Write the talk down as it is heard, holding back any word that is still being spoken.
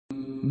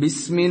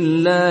بسم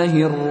الله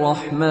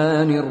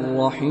الرحمن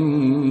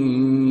الرحيم.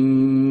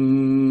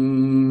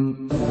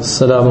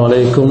 السلام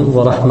عليكم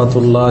ورحمة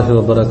الله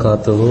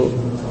وبركاته.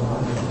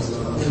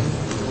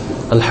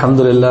 الحمد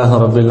لله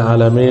رب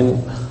العالمين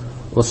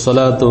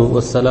والصلاة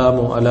والسلام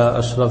على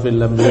أشرف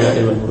الأنبياء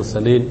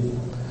والمرسلين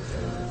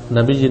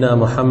نبينا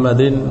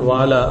محمد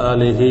وعلى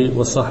آله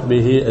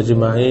وصحبه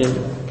أجمعين.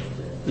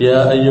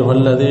 يا أيها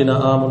الذين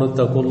آمنوا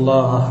اتقوا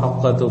الله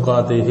حق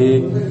تقاته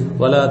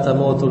ولا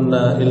تموتن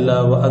إلا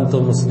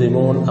وأنتم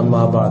مسلمون.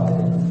 أما بعد.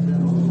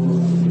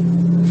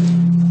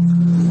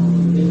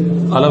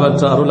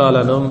 அளவற்ற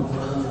அருளாளனும்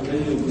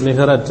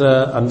நிகரற்ற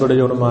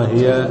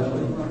அன்புடையவனுமாகிய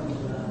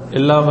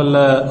எல்லாம் வல்ல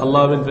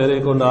அல்லாஹ்வின் பெயரை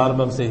கொண்டு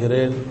ஆரம்பம்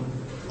செய்கிறேன்.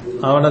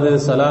 அவனது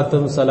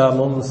சலாத்தும்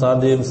சலாமும்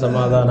சாந்தியும்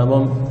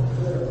சமாதானமும்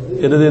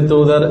இறுதி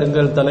தூதர்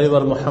எங்கள்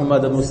தலைவர்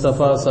முஹம்மது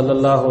முஸ்தபா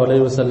ஸல்லல்லாஹு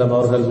அலைஹி வஸல்லம்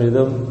அவர்கள்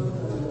மீதும்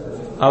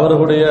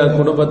அவர்களுடைய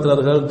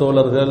குடும்பத்தினர்கள்,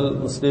 தோழர்கள்,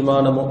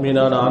 முஸ்லிமான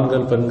முஃமினான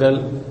ஆண்கள், பெண்கள்,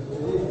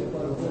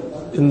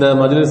 இந்த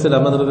மஜ்லிஸில்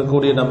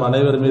அமர்ந்திருக்கக்கூடிய நம்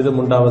அனைவர் மீதும்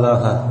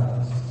உண்டாவதாக.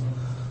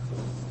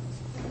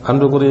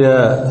 அன்புக்குரிய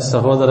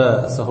சகோதர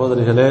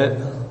சகோதரிகளே,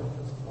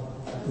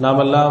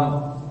 நாமெல்லாம்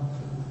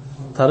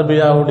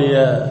தர்பியாவுடைய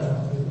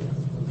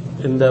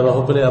இந்த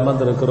வகுப்பிலே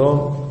அமர்ந்திருக்கிறோம்.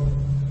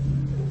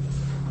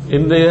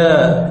 இன்றைய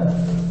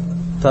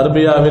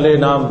தர்பியாவிலே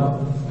நாம்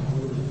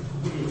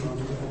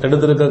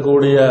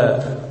எடுத்திருக்கக்கூடிய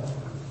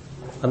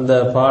அந்த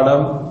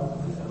பாடம்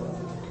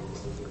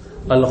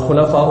அல்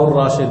குலஃபாஉர்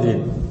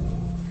ராஷிதீன்,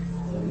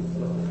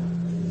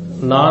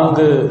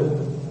 4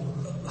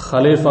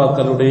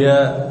 ஹலீஃபாக்களுடைய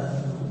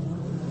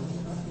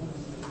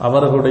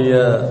அவர்களுடைய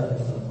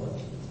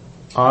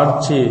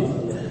ஆட்சி,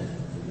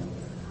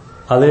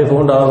 அதே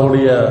போன்று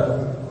அவர்களுடைய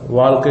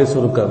வாழ்க்கை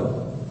சுருக்கம்.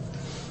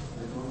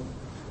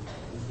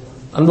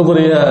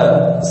 அன்புக்குரிய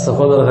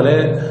சகோதரர்களே,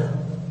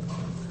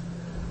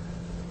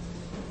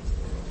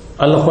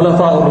 அல்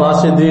குலஃபாஉர்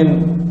ராஷிதீன்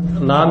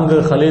 4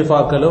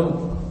 ஹலீஃபாக்களும்,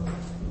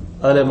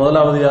 அதில்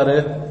முதலாவது யாரு?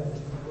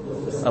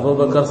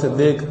 அபூபக்கர்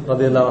சித்திக்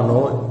ரலியல்லாஹு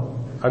அன்ஹு,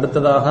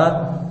 அடுத்ததாக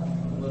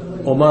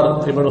உமர்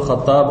இப்னு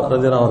கத்தாப்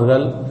ரலியல்லாஹு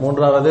அவர்கள்,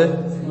 மூன்றாவது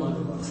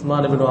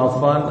உஸ்மான் இப்னு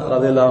அஃபான்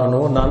ரலியல்லாஹு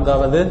அன்ஹு,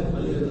 நான்காவது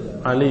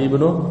அலி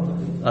இப்னு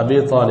அபி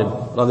தாலிப்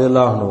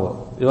ரலியல்லாஹு அன்ஹு.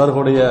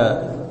 இவர்களுடைய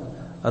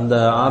அந்த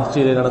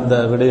ஆட்சியிலே நடந்த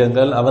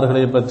விடயங்கள்,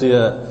 அவர்களை பற்றிய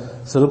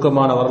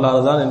சுருக்கமான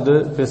வரலாறு தான் இன்று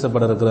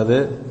பேசப்பட இருக்கிறது.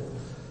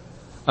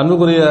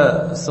 அன்புக்குரிய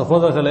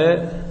சகோதரர்களே,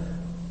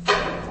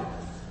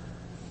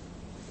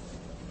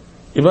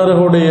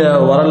 இவர்களுடைய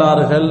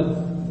வரலாறுகள்,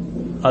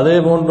 அதே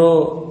போன்று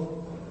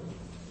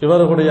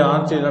இவர்களுடைய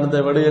ஆட்சியில் நடந்த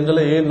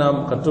விடயங்களை ஏன் நாம்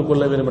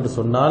கற்றுக்கொள்ள வேண்டும் என்று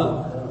சொன்னால்,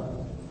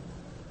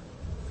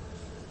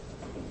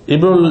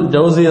 இப்னுல்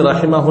ஜௌசி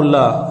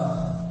ரஹிமஹுல்லா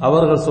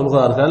அவர்கள்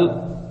சொல்கிறார்கள்,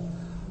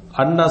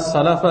 அன்ன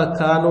ஸலஃப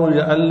கானூ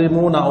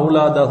யஅல்லிமூன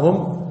அவுலாதஹும்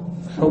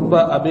ஹுப்ப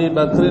அபீ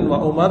பக்ர் வ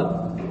உமர்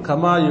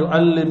கமா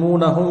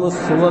யுஅல்லிமூனஹும்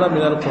ஸுவர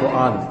மினல்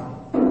குர்ஆன்.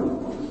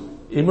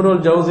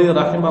 இப்னுல் ஜௌசி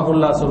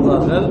ரஹிமஹுல்லா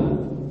சொல்கிறார்கள்,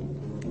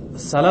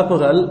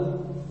 சலஃபுகள்,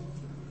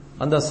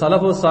 அந்த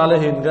சலஃபு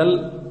சாலிஹீன்கள்,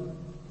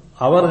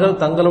 அவர்கள்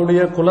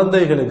தங்களுடைய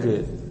குழந்தைகளுக்கு,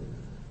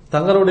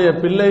 தங்களுடைய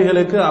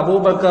பிள்ளைகளுக்கு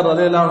அபூபக்கர்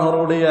ரலியல்லாஹு அன்ஹு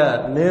அவருடைய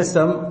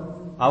நேசம்,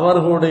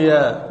 அவர்களுடைய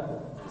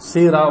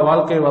சீரா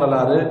வாழ்க்கை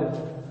வரலாறு,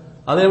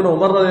 அதேபோல்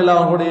உமர்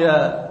ரலியல்லாஹு அன்ஹுடைய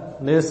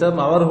நேசம்,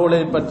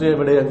 அவர்களை பற்றிய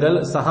விடயங்கள்,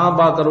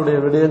 சஹாபாக்களுடைய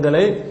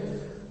விடயங்களை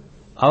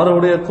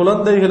அவர்களுடைய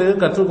குழந்தைகளுக்கு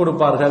கற்றுக்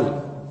கொடுப்பார்கள்.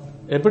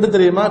 எப்படி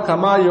தெரியுமா?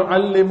 கமா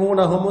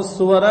யுஅல்லிமூனஹும்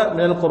ஸுவர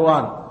மினல்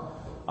குர்ஆன்.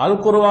 அல்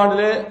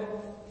குர்ஆனிலே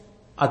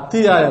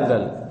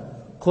அத்தியாயங்கள்,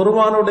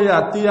 குர்ஆனுடைய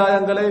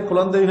அத்தியாயங்களை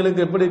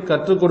குழந்தைகளுக்கு எப்படி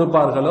கற்றுக்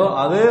கொடுப்பார்களோ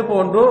அதே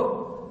போன்று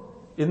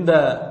இந்த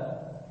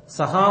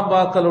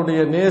சஹாபாக்களுடைய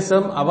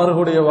நேசம்,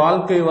 அவர்களுடைய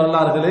வாழ்க்கை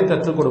வரலாறுகளை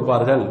கற்றுக்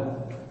கொடுப்பார்கள்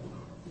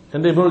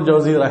என்று இப்னுல்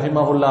ஜௌசி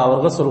ரஹிமஹுல்லா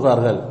அவர்கள்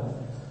சொல்கிறார்கள்.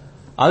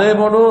 அதே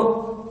போன்று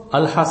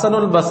அல்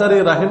ஹசனுல் பஸரி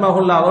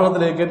ரஹிமஹுல்லா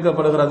அவர்களிடத்திலே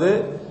கேட்கப்படுகிறது,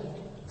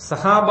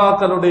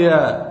 சஹாபாக்களுடைய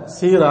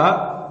சீரா,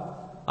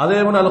 அதே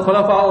போன்று அல்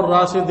குலஃபாஉர்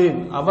ராஷிதீன்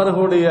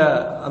அவர்களுடைய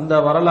அந்த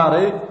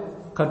வரலாறை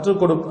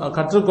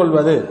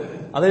கற்றுக்கொள்வது,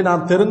 அதை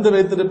நாம் தெரிந்து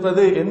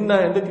வைத்திருப்பது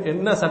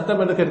என்ன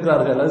சட்டம் என்று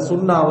கேட்கிறார்கள். அது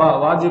சுன்னாவா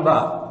வாஜிபா?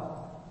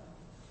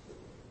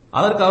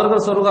 அதற்கு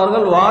அவர்கள்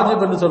சொல்கிறார்கள்,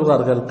 வாஜிப் என்று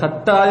சொல்கிறார்கள்,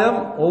 கட்டாயம்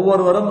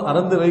ஒவ்வொருவரும்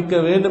அறிந்து வைக்க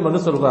வேண்டும்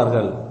என்று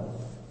சொல்கிறார்கள்.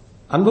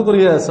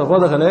 அன்புக்குரிய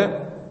சகோதரர்களே,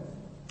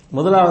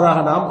 முதலாவதாக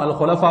நாம் அல்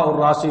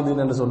குலஃபாஉர்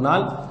ராஷிதீன் என்று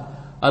சொன்னால்,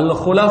 அல்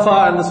குலஃபா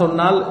என்று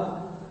சொன்னால்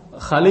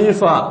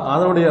ஹலீஃபா,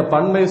 அதனுடைய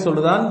பன்மை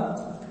சொல்லுதான்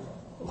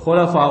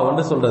குலஃபா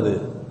என்று சொல்றது.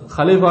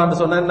 ஹலீஃபா என்று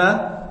சொன்ன என்ன?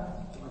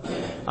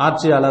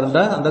 ஆட்சியாளர் என்ற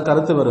அந்த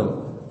கருத்து வரும்.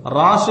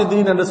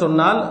 ராஷிதீன் என்று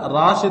சொன்னால்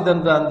ராஷித்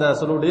என்ற அந்த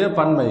சொல்லுடைய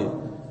பன்மை.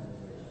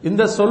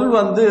 இந்த சொல்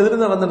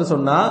எதிர்ந்து வந்து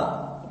சொன்னா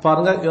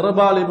பாருங்க,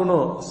 இர்பால் இப்னு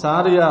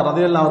சாரியா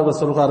ரலியல்லாஹு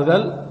அவர்கள்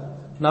சொல்கிறார்கள்,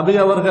 நபி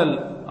அவர்கள்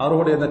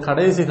அவர்களுடைய இந்த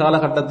கடைசி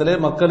காலகட்டத்திலே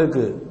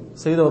மக்களுக்கு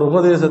செய்த ஒரு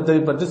உபதேசத்தை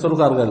பற்றி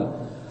சொல்கிறார்கள்.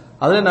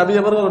 அதிலே நபி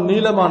அவர்கள் ஒரு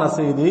நீளமான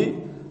செய்தி,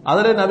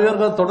 அதிலே நபி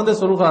அவர்கள் தொடர்ந்து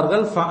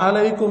சொல்கிறார்கள்,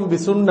 ஃபஅலைக்கும்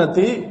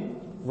பிசுன்னதி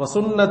வ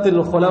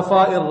சுன்னத்தில்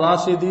குலஃபாஇர்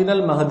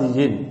ராஷிதீனல்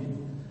மஹ்தியீன்.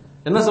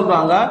 என்ன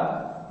சொல்றாங்க?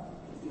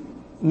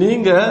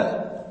 நீங்க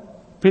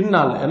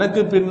பின்னால்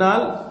எனக்கு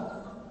பின்னால்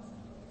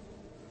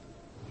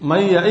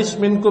மை யஇஷ்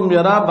மின்கும்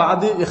யரா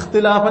பஅதி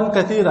இக்திலாஃபன்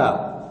கதீரா,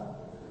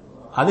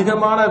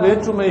 அதிகமான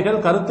வேற்றுமைகள்,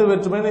 கருத்து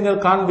வேற்றுமை நீங்கள்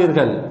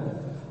காண்பீர்கள்.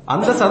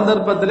 அந்த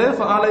சந்தர்ப்பத்திலே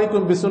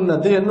ஃபஅலைக்கும்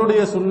பிசுன்னதி,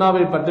 என்னுடைய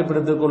சுன்னாவை பற்றி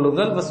பிடித்துக்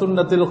கொள்ளுங்கள்,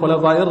 வசுன்னத்தில்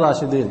குலஃபாயிர்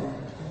ராஷிதீன்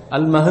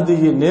அல்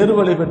மஹ்தியின்,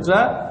 நேர்வழி பெற்ற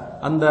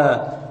அந்த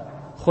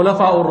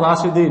குலஃபாஉர்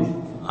ராஷிதீன்,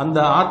 அந்த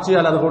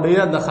ஆட்சியாளர்களுடைய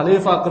அந்த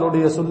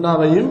ஹலீஃபாக்களுடைய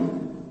சுன்னாவையும்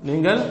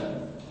நீங்கள்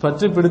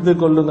பற்றி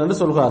பிடித்துக் கொள்ளுங்கள்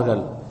என்று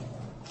சொல்கிறார்கள்.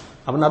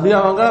 அப்ப நபி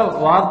அவங்க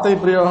வார்த்தை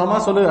பிரயோகமா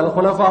சொல்லு அல்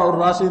குலஃபாஉர்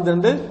ராஷித்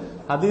என்று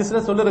ஹதீஸ்ல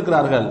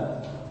சொல்லியிருக்கிறார்கள்.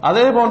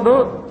 அதே போன்று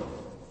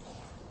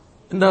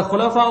இந்த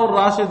குலஃபாஉர்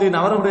ராஷிதீன்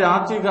அவர்களுடைய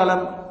ஆட்சி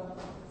காலம்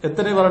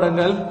எத்தனை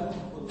வருடங்கள்?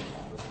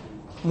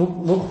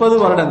 30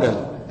 வருடங்கள்.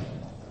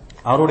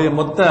 அவருடைய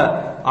மொத்த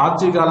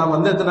ஆட்சி காலம்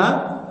எத்தனை?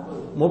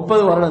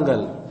 30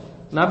 வருடங்கள்.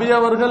 நபி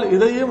அவர்கள்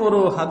இதையும் ஒரு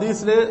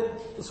ஹதீஸ்லே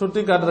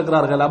சுட்டி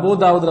காட்டிருக்கிறார்கள்.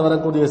 அபூதாவுதுல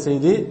வரக்கூடிய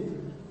செய்தி,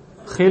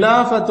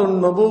 ஹிலாஃபத்துன்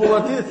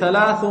நுபுவத்தி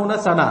 30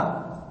 சனா,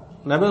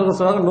 நபி அவர்கள்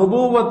சொல்றாங்க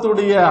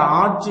நுபுவத்துடைய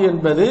ஆட்சி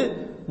என்பது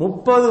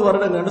 30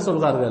 வருடங்கள் என்று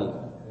சொல்கிறார்கள்.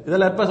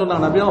 இதெல்லாம் எப்ப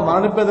சொல்றாங்க? நபி அவங்க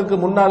மரணிப்பதற்கு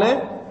முன்னாலே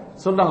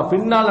சொல்றாங்க,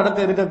 பின்னால் நடக்க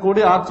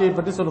இருக்கக்கூடிய ஆட்சியை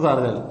பற்றி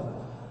சொல்கிறார்கள்.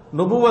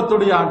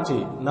 நுபுவத்துடைய ஆட்சி,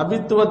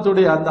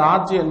 நபித்துவத்துடைய அந்த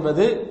ஆட்சி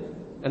என்பது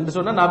என்று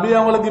சொன்ன நபி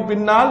அவங்களுக்கு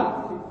பின்னால்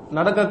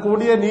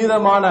நடக்கக்கூடிய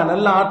நீதமான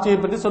நல்ல ஆட்சியை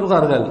பற்றி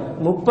சொல்கிறார்கள்.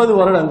 30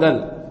 வருடங்கள்.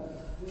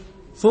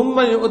 சும்ம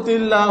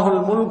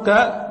யுத்தில்லாஹுல் முல்க,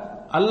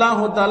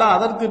 அல்லாஹு தஆலா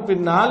அதற்கு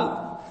பின்னால்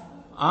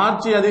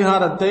ஆட்சி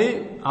அதிகாரத்தை,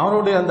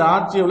 அவருடைய அந்த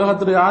ஆட்சி,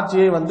 உலகத்துடைய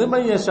ஆட்சியை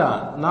மையஷா,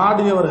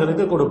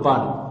 நாடியவர்களுக்கு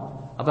கொடுப்பான்.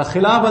 அப்ப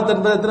ஹிலாபத்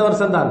என்பது எத்தனை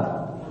வருஷம் தான்?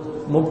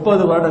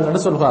 30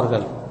 வருடங்கள்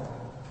சொல்கிறார்கள்.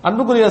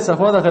 அன்புக்குரிய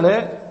சகோதரர்களே,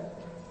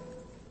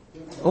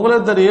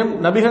 உங்களுக்கு தெரியும்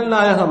நபிகள்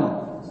நாயகம்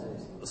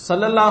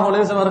ஸல்லல்லாஹு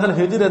அலைஹி வஸல்லம் அவர்கள்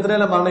ஹிஜ்ர்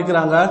எத்தனைல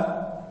மரணிக்கிறாங்க?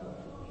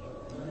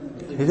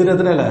 ஹிஜ்ர்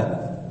எத்தனைல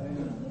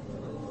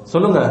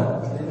சொல்லுங்க,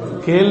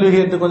 கேள்வி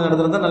கேட்டு கொஞ்சம்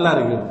நடந்திருந்தா நல்லா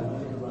இருக்கும்.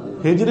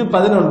 ஹிஜ்ரி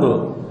 11.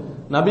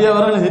 நபி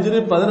அவர்கள் ஹிஜ்ரி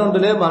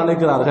 11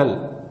 மரணிக்கிறார்கள்.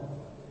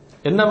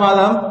 என்ன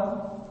மாதம்?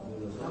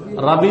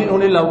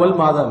 ரபீஉல் அவ்வல்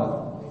மாதம்.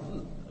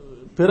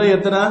 பிற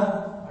எத்தனை?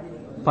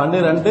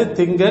 12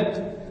 திங்கட்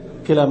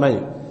கிழமை.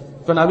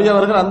 இப்ப நபி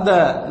அவர்கள் அந்த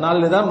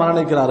நாளில் தான்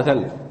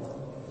மரணிக்கிறார்கள்.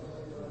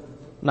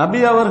 நபி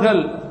அவர்கள்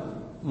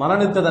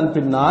மரணித்ததன்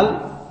பின்னால்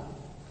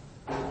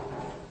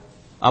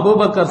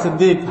அபூபக்கர்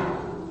சித்திக்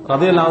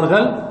ரலியல்லாஹு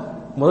அவர்கள்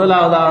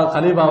முதலாவதாக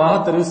கலீஃபாவாக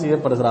தெரிவு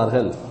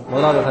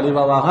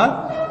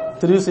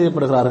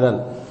செய்யப்படுகிறார்கள்.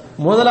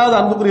 முதலாவது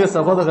அன்புக்குரிய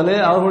சகோதரர்களே,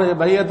 அவர்களுடைய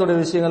பையத்துடைய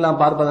விஷயங்கள்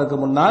நாம் பார்ப்பதற்கு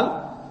முன்னால்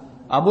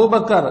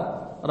அபூபக்கர்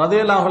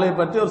ரலியல்லாஹு அன்ஹு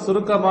பற்றி ஒரு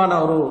சுருக்கமான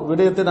ஒரு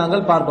விடயத்தை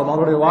நாங்கள் பார்ப்போம்,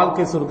 அவருடைய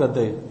வாழ்க்கை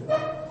சுருக்கத்தை.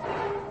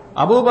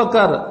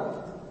 அபூபக்கர்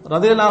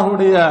ரலியல்லாஹு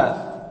அன்ஹுடைய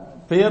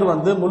பெயர்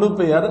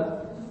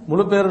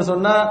முழு பெயர்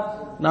சொன்னா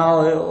நான்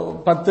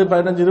 10,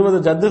 15, 20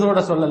 ஜத்துகளோட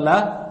சொல்லல,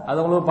 அது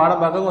உங்களுக்கு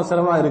பாடம் பார்க்க கொஞ்சம்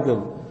சிரமமா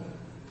இருக்கும்.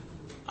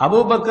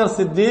 அபூபக்கர்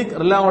சித்திக்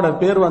ரலியல்லாஹு அன்ஹு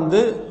பேர்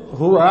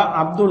ஹுவ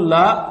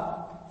அப்துல்லா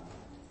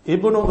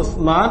இப்னு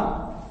உஸ்மான்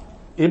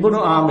இப்னு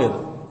ஆமிர்.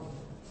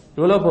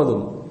 இவ்வளவு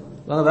போதும்.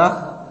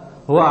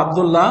 ஹுவ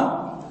அப்துல்லா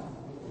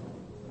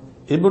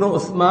இப்னு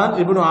உஸ்மான்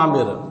இப்னு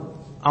ஆமிர்.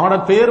 அவனோட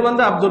பேர்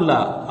அப்துல்லா.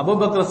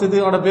 அபூபக்கர்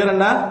சித்திகோட பேர்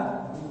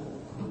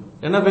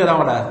என்ன பேர்?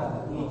 அவனோட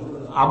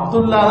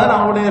அப்துல்லா தான்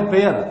அவனுடைய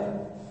பெயர்.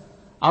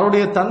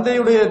 அவருடைய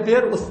தந்தையுடைய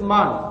பேர்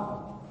உஸ்மான்.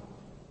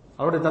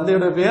 அவருடைய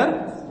தந்தையுடைய பேர்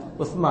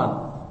உஸ்மான்.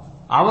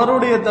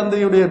 அவருடைய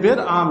தந்தையுடைய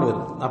பேர் ஆமிர்.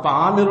 அப்ப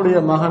ஆமிருடைய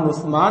மகன்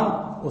உஸ்மான்,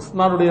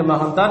 உஸ்மானுடைய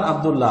மகன் தான்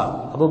அப்துல்லா.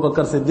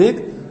 அபூபக்கர் சித்திக்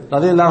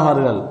ரலியல்லாஹு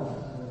அவர்கள்.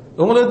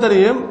 உங்களுக்கு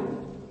தெரியும்,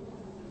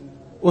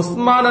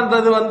 உஸ்மான்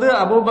என்றது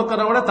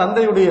அபூபக்கரோட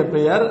தந்தையுடைய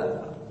பெயர்.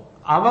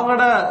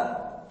 அவங்களோட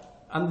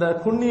அந்த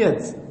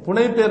குன்னியத்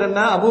புனை பேர் என்ன?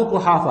 அபூ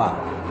குஹாஃபா.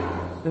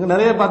 நீங்க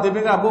நிறைய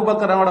பார்த்திருப்பீங்க.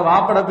 அபூபக்கரோட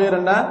வாப்பட பேர்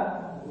என்ன?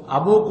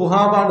 அபூ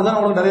குஹாஃபான்னு தான்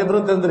உங்களுக்கு நிறைய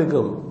பேருக்கு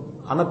தெரிந்திருக்கும்.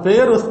 ஆனா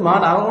பேர்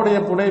உஸ்மான், அவங்களுடைய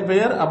புனை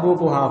பெயர் அபூ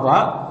குஹாஃபா.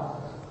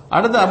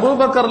 அடுத்து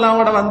அபூபக்கர்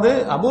அவங்களோட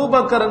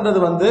அபூபக்கர் என்றது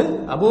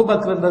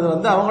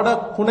அவங்களோட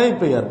புனை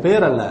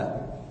பெயர் அல்ல.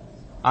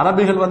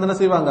 அரபிகள் என்ன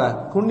செய்வாங்க?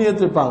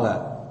 குன்னியத் வைப்பாங்க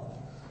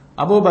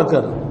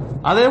அபூபக்கர்.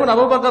 அதே போல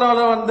அபூபக்கர்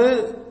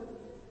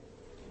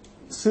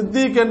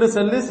சித்திக் என்று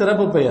சொல்லி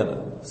சிறப்பு பெயர்.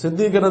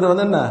 சித்திக் என்றது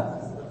என்ன?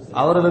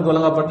 அவர்களுக்கு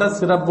வழங்கப்பட்ட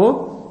சிறப்பு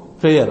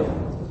பெயர்.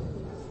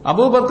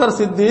 அபூபக்கர்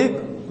சித்திக்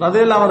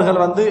ரலியல்லாஹு அவர்கள்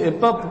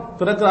எப்ப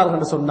பிறக்கிறார்கள்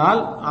என்று சொன்னால்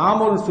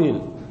ஆமுல்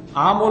ஃபீல்.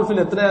 ஆமுல்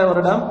ஃபீல் எத்தனை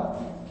வருடம்?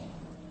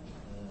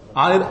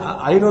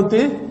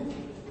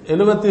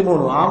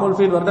 573. ஆமுல்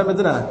ஃபீல் வருடம்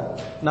எத்தனை?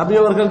 நபி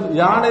அவர்கள்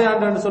யானை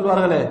ஆண்டு என்று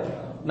சொல்வார்களே,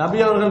 நபி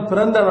அவர்கள்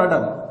பிறந்த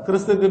வருடம்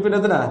கிறிஸ்துக்கு பின்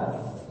எத்தனை?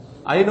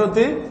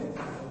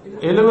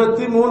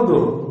 573.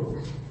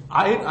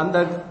 அந்த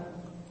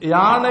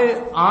யானை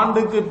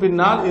ஆண்டுக்கு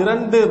பின்னால்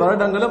 2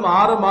 வருடங்களும்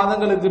 6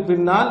 மாதங்களுக்கு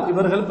பின்னால்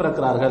இவர்கள்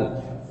பிறக்கிறார்கள்.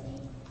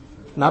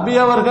 நபி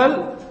அவர்கள்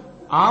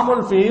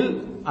ஆமுல் ஃபீல்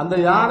அந்த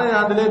யானை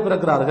ஆண்டிலே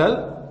பிறக்கிறார்கள்.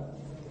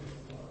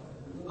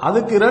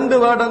 அதுக்கு 2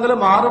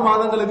 வருடங்களும் 6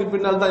 மாதங்களுக்கு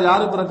பின்னால் தான்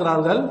யாரு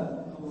பிறக்கிறார்கள்?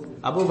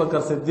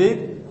 அபூபக்கர்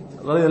சித்திக்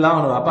ரலியல்லாஹு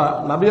அன்ஹு. அப்ப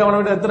நபி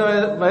அவர்களோட எத்தனை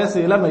வயசு?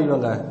 இளமை.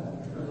 இவங்க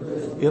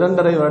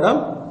 2.5 வருடம்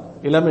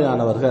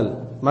இளமையானவர்கள்.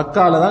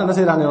 மக்கால தான் என்ன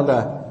செய்யறாங்க, இவங்க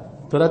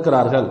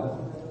பிறக்கிறார்கள்.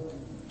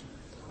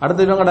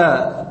 அடுத்து இவங்களோட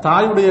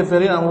தாயுடைய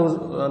பேரை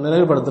நான்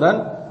நினைவுபடுத்துறேன்.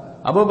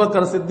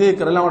 அபூபக்கர்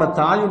சித்திக் அவங்களோட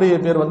தாயுடைய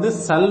பேர் வந்து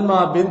சல்மா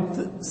பின்த்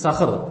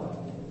சஹர்.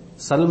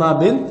 சல்மா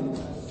பின்த்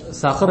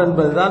சஹர்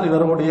என்பதுதான்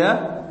இவர்களுடைய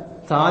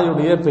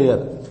தாயுடைய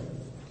பெயர்.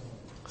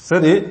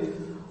 சரி,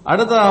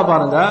 அடுத்ததாக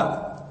பாருங்க,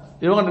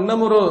 இவங்க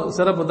இன்னும் ஒரு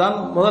சிறப்பு தான்.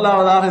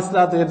 முதலாவதாக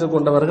இஸ்லாத்தை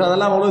ஏற்றுக்கொண்டவர்கள்,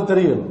 அதெல்லாம் உங்களுக்கு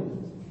தெரியும்.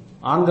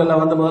 ஆண்கள்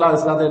வந்து முதலாவது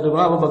இஸ்லாத்தை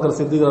ஏற்றுக்கொண்ட அபூபக்கர்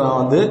சித்திக்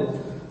வந்து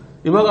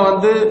இவங்க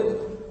வந்து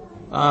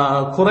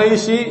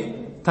குறைஷி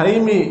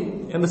தைமி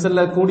என்று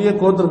சொல்லக்கூடிய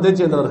கோத்திரத்தை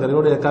சேர்ந்தவர்கள்.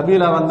 இவருடைய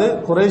கபீலா வந்து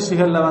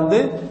குறைஷிகள்ல வந்து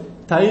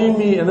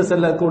தைமி என்று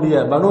சொல்லக்கூடிய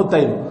பனு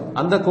தைம்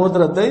அந்த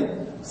கோத்திரத்தை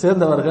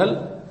சேர்ந்தவர்கள்.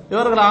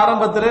 இவர்கள்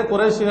ஆரம்பத்திலே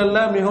குறைஷிகள்ல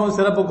மிகவும்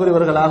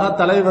சிறப்புக்குரியவர்களாக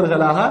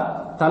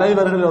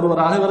தலைவர்கள்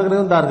ஒருவராக இவர்கள்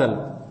இருந்தார்கள்.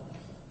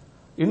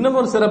 இன்னும்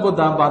ஒரு சிறப்பு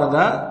தான் பாருங்க,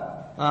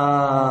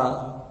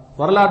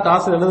 வரலாற்று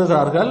ஆசிரியர்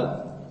எழுதுகிறார்கள்,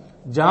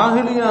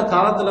 ஜாஹிலியா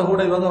காலத்துல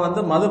கூட இவங்க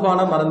வந்து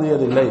மதுபானம்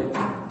அருந்தியதில்லை.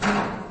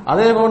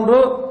 அதே போன்று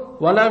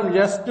வலம்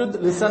யஸ்ஜுத்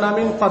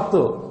லிசனமின்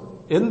பத்து,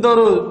 எந்த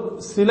ஒரு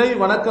சிலை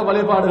வணக்க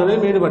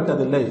வழிபாடுகளையும்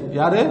ஈடுபட்டதில்லை.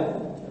 யாரு?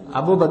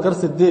 அபூபக்கர்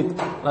சித்திக்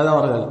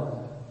அவர்கள்.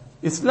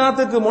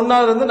 இஸ்லாத்துக்கு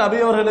முன்னால் இருந்து நபி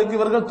அவர்களுக்கு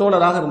இவர்கள்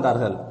தோழராக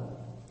இருந்தார்கள்.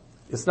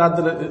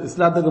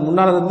 இஸ்லாத்துக்கு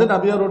முன்னால் இருந்து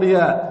நபி அவருடைய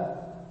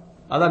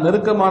அதான்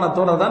நெருக்கமான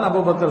தோழர் தான்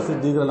அபூபக்கர்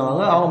சித்திக்.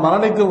 அவங்க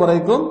மரணிக்கும்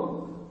வரைக்கும்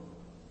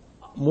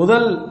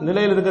முதல்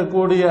நிலையில்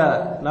இருக்கக்கூடிய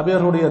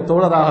நபியர்களுடைய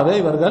தோழராகவே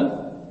இவர்கள்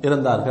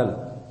இருந்தார்கள்.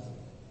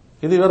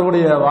 இது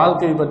இவர்களுடைய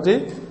வாழ்க்கை பற்றி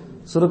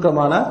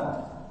சுருக்கமான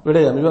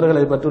விடயம்,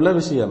 இவர்களை பற்றியுள்ள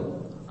விஷயம்.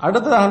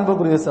 அடுத்த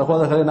அன்புக்குரிய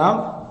சகோதரர்களை, நாம்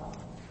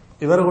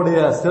இவர்களுடைய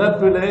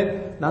சிறப்பிலே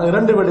நான்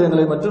 2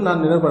 விடயங்களை மட்டும்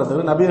நான்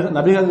நினைவுபடுத்துகிறேன்.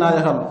 நபிகள்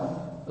நாயகம்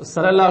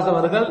ஸல்லல்லாஹு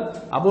அவர்கள்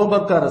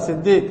அபூபக்கர்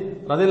சித்திக்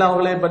ரலியல்லாஹு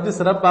அவர்களை பற்றி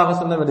சிறப்பாக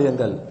சொன்ன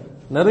விடயங்கள்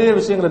நிறைய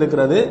விஷயங்கள்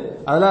இருக்கிறது.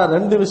 அதெல்லாம்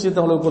 2 விஷயத்தை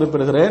உங்களுக்கு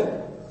குறிப்பிடுகிறேன்.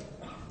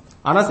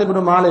 அனஸ்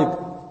இப்னு மாலிக்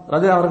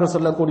ரலியல்லாஹு அவர்கள்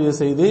சொல்லக்கூடிய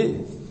செய்தி,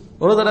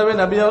 ஒரு தடவை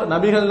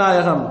நபிகள்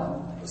நாயகம்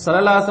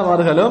ஸல்லல்லாஹு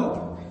அவர்களும்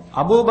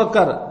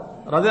அபூபக்கர்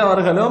ரலியல்லாஹு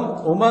அவர்களும்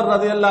உமர்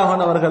ரலியல்லாஹு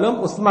அவர்களும்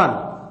உஸ்மான்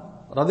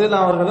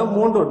ரலியல்லாஹு அவர்களும்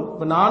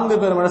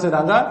 4 பேர் என்ன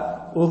செய்றாங்க,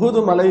 உஹுது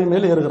மலையின்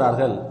மேல்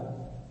ஏறுகிறார்கள்.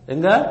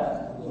 எங்க?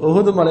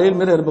 உஹுது மலையின்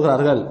மேல்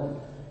ஏறுகிறார்கள்.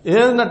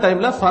 ஏறின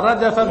டைம்ல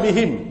ஃபரஜஃப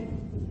பிஹிம்,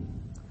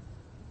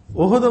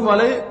 உஹுது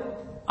மலை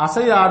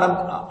அசைய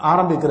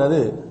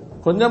ஆரம்பிக்கிறது,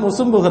 கொஞ்சம்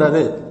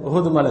உசும்புகிறது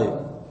உஹுது மலை.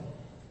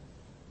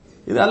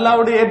 இது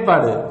அல்லாஹ்வுடைய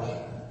ஏற்பாடு.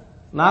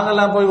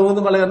 நாங்கெல்லாம் போய்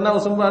உஹுது மலை என்ன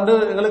உசும்பாண்டு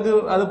எங்களுக்கு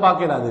அது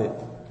பார்க்கலாது.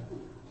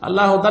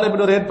 அல்லாஹ் தஆலா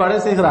இப்படி ஒரு ஏற்பாடை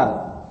செய்கிறான்.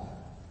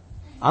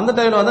 அந்த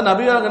டைம்ல வந்து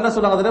நபி அவங்க என்ன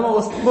சொல்றாங்க தெரியுமா,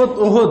 உஸ்புத்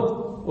உஹுத்,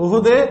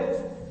 உஹுதே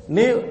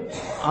நீ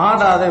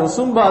ஆடாதே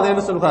உசும்பாதே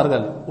என்று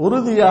சொல்கிறார்கள்.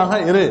 உறுதியாக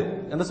இரு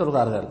என்று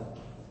சொல்கிறார்கள்.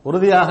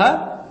 உறுதியாக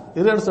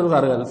இரு என்று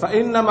சொல்கிறார்கள்.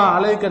 ஃபஇன்னமா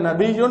அலைக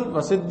நபியுன்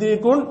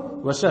வசித்தீகுன்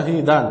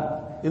வஷஹீதான்.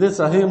 இது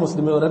சஹீஹ்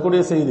முஸ்லிமில்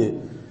வரக்கூடிய செய்தி.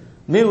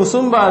 நீ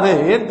உசும்பாதே,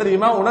 ஏன்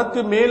தெரியுமா, உனக்கு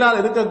மேலால்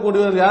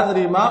இருக்கக்கூடியவர் யார்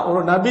தெரியுமா,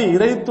 ஒரு நபி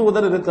இறை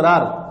தூதர்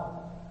இருக்கிறார்,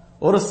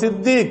 ஒரு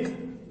சித்திக்.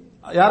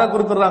 யாரை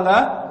குறிப்பிடுறாங்க?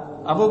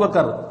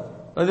 அபூபக்கர்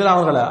ரலியல்லாஹு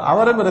அவர்களை,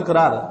 அவரும்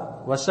இருக்கிறார்.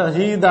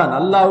 வஷஹீதான்,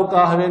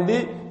 அல்லாஹ்வுக்காக வேண்டி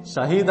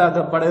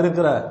ஷஹீதாக்கப்பட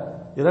இருக்கிற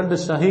 2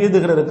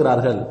 ஷஹீதுகள்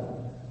இருக்கிறார்கள்.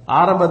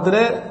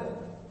 ஆரம்பத்திலே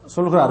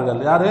சொல்கிறார்கள்.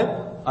 யாரு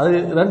அது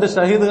 2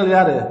 ஷஹீதுகள்?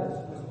 யாரு?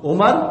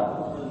 உமர்,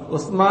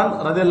 உஸ்மான்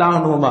ரலியல்லாஹு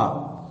அன்ஹுமா.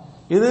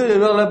 இது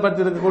இவர்களை பற்றி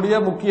இருக்கக்கூடிய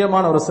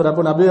முக்கியமான ஒரு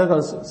சிறப்பு,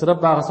 நபிகள்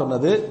சிறப்பாக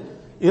சொன்னது.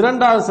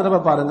 2வது சிறப்பை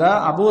பாருங்க,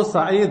 அபூ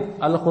சயீத்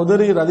அல்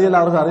குத்ரி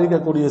ரலியல்லாஹு அவர்கள்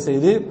அறிவிக்கக்கூடிய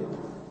செய்தி,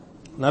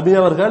 நபி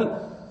அவர்கள்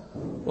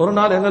ஒரு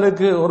நாள்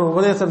எங்களுக்கு ஒரு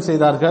உபதேசம்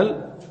செய்தார்கள்.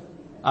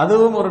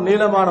 அதுவும் ஒரு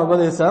நீளமான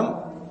உபதேசம்.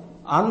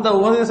 அந்த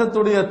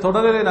உபதேசத்துடைய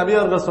தொடரிலே நபி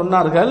அவர்கள்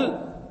சொன்னார்கள்,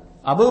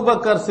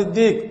 அபூபக்கர்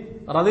சித்திக்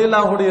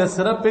ரலியல்லாஹுடைய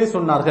சிறப்பை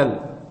சொன்னார்கள்.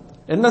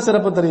 என்ன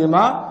சிறப்பு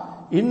தெரியுமா?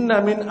 இன்ன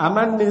மின்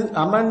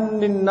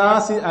அமன்னின்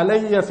நாசி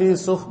அலைய ஃபீ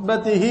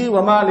சுஹ்பதிஹி வ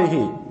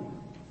மாலிஹி,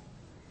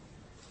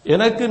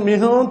 எனக்கு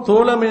மிகவும்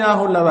தோழமையாக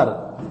உள்ளவர்,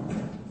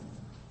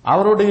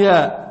 அவருடைய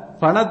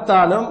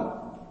பணத்தாலும்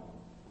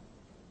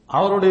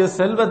அவருடைய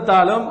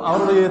செல்வத்தாலும்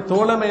அவருடைய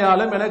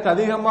தோழமையாலும் எனக்கு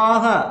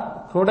அதிகமாக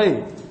கொடை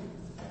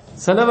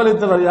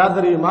செலவழித்தவர் யார்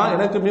தெரியுமா,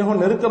 எனக்கு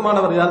மிகவும்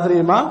நெருக்கமானவர் யார்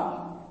தெரியுமா,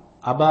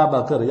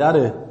 அபூபக்கர்.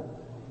 யாரு?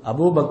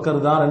 அபூபக்கர்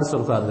தான் என்று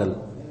சொல்கிறார்கள்.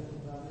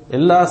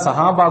 எல்லா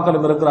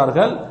சஹாபாக்களும்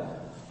இருக்கிறார்கள்.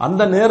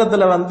 அந்த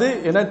நேரத்தில் வந்து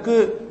எனக்கு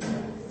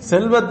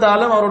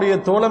செல்வத்தாலும் அவருடைய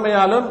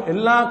தோழமையாலும்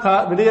எல்லா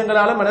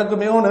விடயங்களாலும் எனக்கு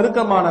மிகவும்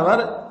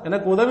நெருக்கமானவர்,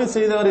 எனக்கு உதவி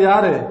செய்தவர்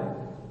யாரு?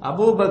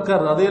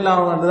 அபூபக்கர்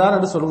ரலியல்லாஹு அன்ஹு தான்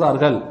என்று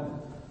சொல்கிறார்கள்.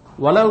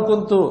 வலவ்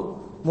குந்து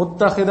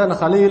முத்தஹிதன்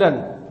ஹலீலன்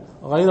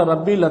கைர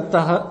ரப்பி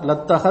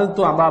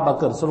லத்தஹல்து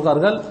அபூபக்கர்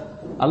சொல்கிறார்கள்,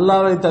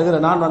 அல்லாஹ்வை தவிர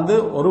நான் வந்து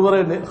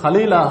ஒருவரை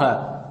ஹலீலாக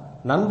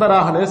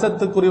நண்பராக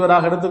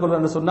நேசத்துக்குரியவராக எடுத்துக்கொள்வேன்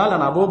என்று சொன்னால்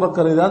நான்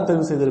அபூபக்கரை தான்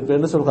தெரிவு செய்திருப்பேன்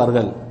என்று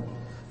சொல்கிறார்கள்.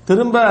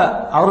 திரும்ப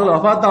அவர்கள்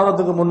வஃபாத்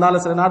ஆவதற்கு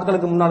முன்னால சில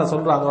நாட்களுக்கு முன்னால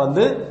சொல்றாங்க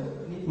வந்து,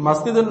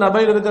 மஸ்ஜிது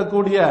நபையில்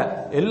இருக்கக்கூடிய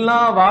எல்லா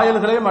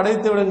வாயில்களையும்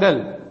அடைத்து விடுங்கள்.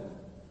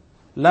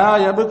 லா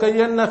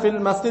யப்கையன்ன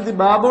ஃபில் மஸ்ஜிதி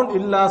பாபுன்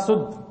இல்லா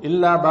சுத்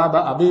இல்லா பாபா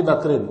அபீ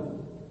பக்ரின்.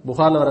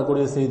 புகார்ல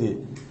வரக்கூடிய செய்தி.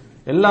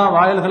 எல்லா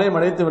வாயில்களையும்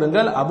அடைத்து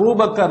விடுங்கள்,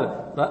 அபூபக்கர்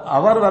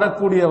அவர்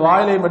வரக்கூடிய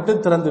வாயிலை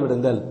மட்டும் திறந்து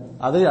விடுங்கள்,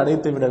 அதை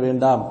அடைத்து விட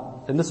வேண்டாம்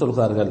என்று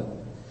சொல்கிறார்கள்.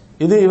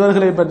 இது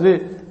இவர்களை பற்றி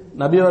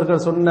நபி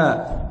அவர்கள் சொன்ன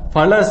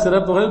பல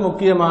சிறப்புகள்,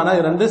 முக்கியமான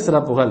 2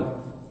 சிறப்புகள்.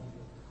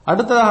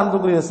 அடுத்ததாக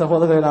அன்புக்குரிய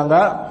சகோதரரை, நாங்க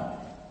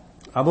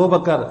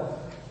அபூபக்கர்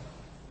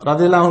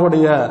ரலியல்லாஹு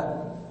அன்ஹுடைய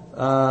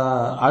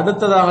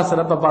அடுத்ததாக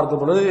சிறப்பை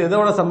பார்க்கும் பொழுது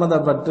எதோட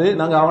சம்பந்தப்பட்டு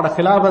நாங்க அவனோட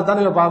ஹிலாபத்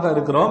தான் இவ பார்க்க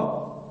இருக்கிறோம்.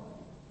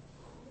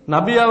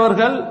 நபி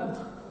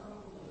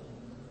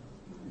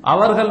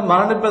அவர்கள்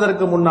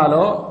மரணிப்பதற்கு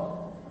முன்னாலோ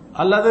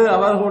அல்லது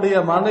அவர்களுடைய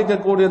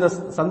மரணிக்கக்கூடிய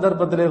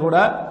சந்தர்ப்பத்திலே கூட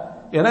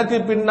எனக்கு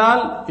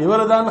பின்னால்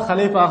இவர்தான்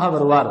ஹலீஃபாக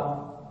வருவார்,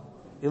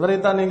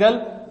 இவரைத்தான் நீங்கள்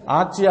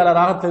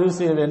ஆட்சியாளராக தெரிவு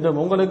செய்ய வேண்டும்,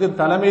 உங்களுக்கு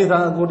தலைமை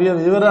தாங்கக்கூடிய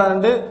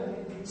இவராண்டு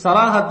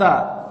சராஹத்தா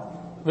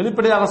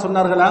வெளிப்படையாக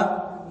சொன்னார்களா?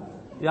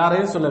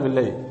 யாரையும்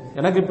சொல்லவில்லை.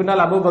 எனக்கு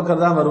பின்னால்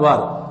அபூபக்கர் தான்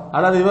வருவார்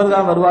அல்லது இவர்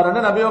தான் வருவார்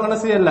என்று நபி அவங்க என்ன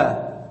செய்யல,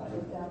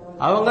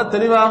 அவங்க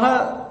தெளிவாக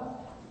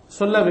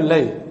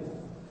சொல்லவில்லை.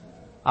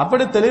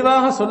 அப்படி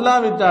தெளிவாக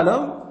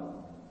சொல்லாவிட்டாலும்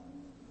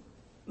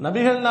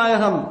நபிகள்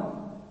நாயகம்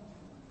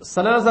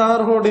ஸல்லல்லாஹு அலைஹி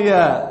அவர்களுடைய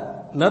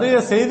நிறைய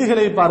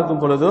செய்திகளை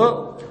பார்க்கும் பொழுது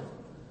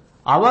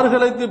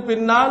அவர்களுக்கு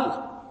பின்னால்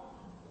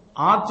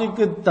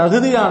ஆட்சிக்கு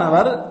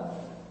தகுதியானவர்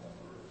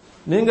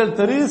நீங்கள்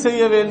தெரிவு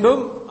செய்ய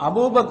வேண்டும்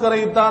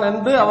அபூபக்கரை தான்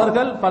என்று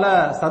அவர்கள் பல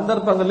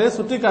சந்தர்ப்பங்களிலே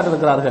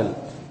சுட்டிக்காட்டியிருக்கிறார்கள்.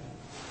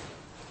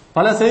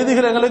 பல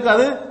செய்திகள் எங்களுக்கு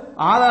அது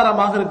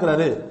ஆதாரமாக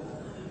இருக்கிறது.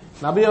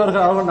 நபி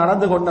அவர்கள்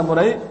நடந்து கொண்ட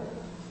முறை,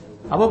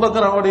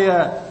 அபூபக்கர் அவருடைய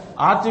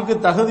ஆட்சிக்கு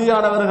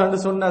தகுதியானவர்கள் என்று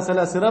சொன்ன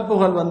சில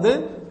சிறப்புகள்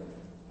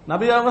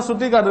நபியாக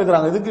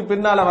சுட்டிக்காட்டிருக்கிறாங்க. இதுக்கு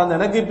பின்னால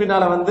எனக்கு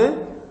பின்னால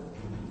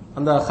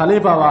அந்த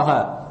ஹலீஃபாவாக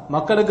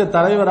மக்களுக்கு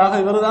தலைவராக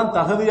இவர்தான்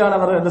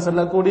தகுதியானவர் என்று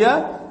சொல்லக்கூடிய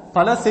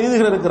பல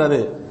செய்திகள் இருக்கிறது.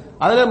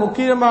 அதில்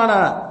முக்கியமான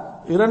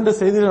 2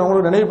 செய்திகள்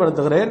உங்களுக்கு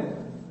நினைவுபடுத்துகிறேன்.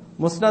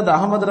 முஸ்னத்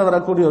அகமதுல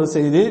வரக்கூடிய ஒரு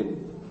செய்தி,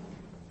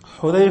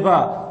 ஹுதைபா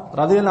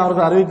ரலியல்லாஹு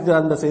அவர்கள் அறிவிக்கிற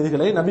அந்த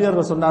செய்திகளை நபி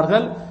அவர்கள்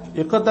சொன்னார்கள்,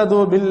 இக்தது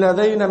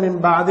பில்லதைன மின்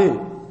பாதி,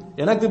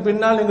 எனக்கு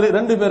பின்னால் நீங்கள்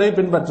 2 பேரை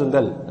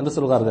பின்பற்றுங்கள் என்று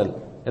சொல்கிறார்கள்.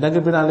 எனக்கு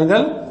பின்னால்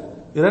நீங்கள்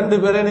 2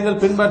 பேரை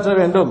நீங்கள் பின்பற்ற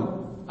வேண்டும்.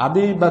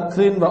 அபி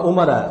பக்ரின் வ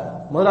உமர,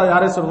 முதலாவது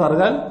யாரை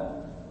சொல்கிறார்கள்?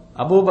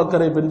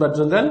 அபூபக்கரை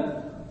பின்பற்றுங்கள்,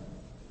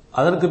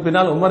 அதற்கு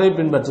பின்னால் உமரை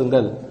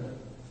பின்பற்றுங்கள்.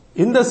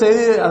 இந்த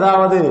செய்தி,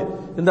 அதாவது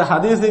இந்த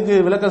ஹதீஸுக்கு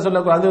விளக்க சொல்ல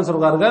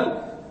சொல்கிறார்கள்,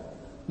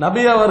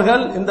 நபி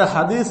அவர்கள் இந்த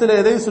ஹதீஸில்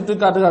எதை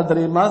சுட்டிக்காட்டுகிறார்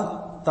தெரியுமா?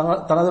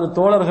 தனது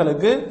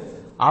தோழர்களுக்கு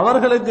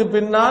அவர்களுக்கு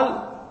பின்னால்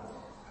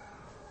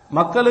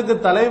மக்களுக்கு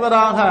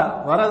தலைவராக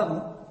வர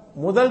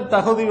முதல்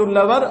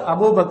தகுதியுள்ளவர்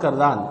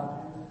அபூபக்கர் தான்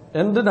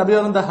என்று நபி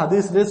அவர்கள் இந்த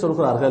ஹதீஸிலே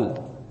சொல்கிறார்கள்.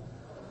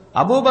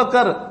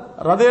 அபூபக்கர்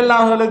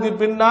ரலியல்லாஹு அன்ஹுவுக்கு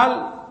பின்னால்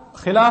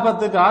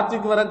ஹிலாபத்துக்கு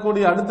ஆட்சிக்கு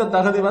வரக்கூடிய அடுத்த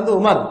தகுதி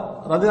உமர்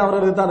ரலியல்லாஹு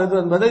அவர்களுக்கு தான்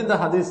இருக்கு என்பதை இந்த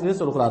ஹதீஸிலே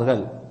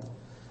சொல்கிறார்கள்.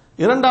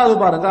 இரண்டாவது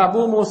பாருங்க,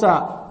 அபூ மூசா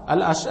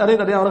அல் அஷ்அரி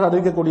அவர்கள்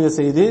அறிவிக்கக்கூடிய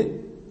செய்தி,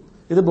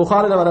 இது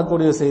புகாரில்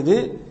வரக்கூடிய செய்தி.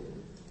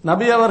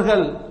 நபி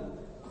அவர்கள்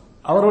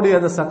அவருடைய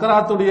அந்த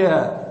சக்கராத்துடைய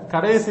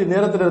கடைசி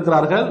நேரத்தில்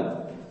இருக்கிறார்கள்.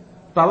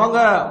 அவங்க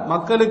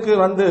மக்களுக்கு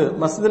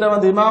மஸ்ஜிதில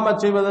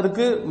இமாமத்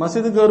செய்வதற்கு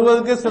மஸ்ஜிதுக்கு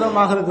வருவதற்கே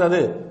சிரமமாக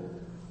இருக்கிறது.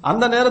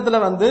 அந்த நேரத்தில்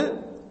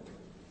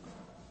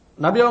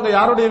நபி அவங்க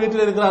யாருடைய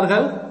வீட்டில்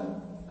இருக்கிறார்கள்?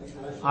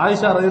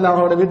 ஆயிஷா ரலியல்லாஹு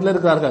அவருடைய வீட்டில்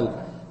இருக்கிறார்கள்.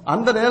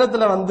 அந்த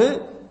நேரத்தில்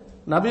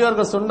நபி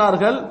அவர்கள்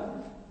சொன்னார்கள்,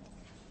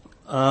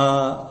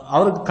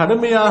 அவருக்கு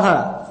கடுமையாக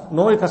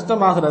நோய்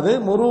கஷ்டமாகிறது,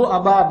 முரு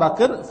அபா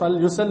பக்கர் ஃபல்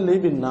யுஸல்லி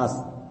பின் நாஸ்.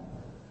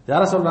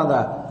 யார சொல்றாங்க?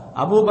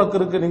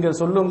 அபூபக்கருக்கு நீங்கள்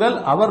சொல்லுங்கள்,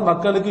 அவர்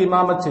மக்களுக்கு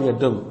இமாமத்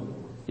செய்யட்டும்.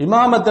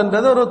 இமாமத்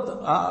என்றது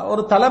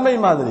ஒரு தலைமை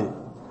மாதிரி,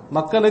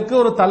 மக்களுக்கு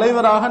ஒரு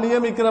தலைவராக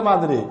நியமிக்கிற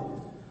மாதிரி.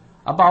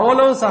 அப்ப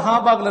அவ்வளவு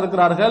சஹாபாக்கள்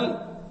இருக்கிறார்கள்.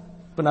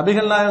 இப்ப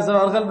நபிகள்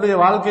நாயகம் அவர்களுடைய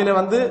வாழ்க்கையில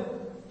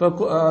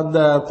இந்த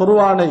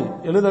குர்ஆனை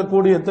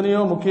எழுதக்கூடிய எத்தனையோ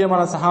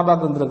முக்கியமான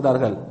சஹாபாக்கள்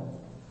இருந்திருக்கிறார்கள்.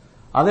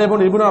 அதே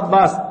போல இப்னு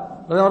அப்பாஸ்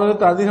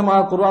அவர்களுக்கு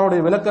அதிகமாக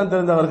குர்ஆனுடைய விளக்கம்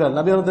தெரிந்தவர்கள்,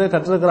 நபி அவர்களே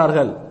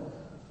கற்றிருக்கிறார்கள்.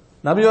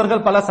 நபி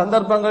அவர்கள் பல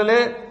சந்தர்ப்பங்களிலே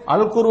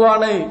அல்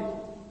குர்ஆனை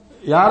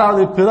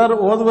யாராவது பிறர்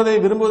ஓதுவதை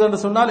விரும்புவது என்று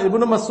சொன்னால்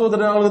இப்னு மஸ்ஊத்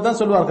அவர்களுக்கு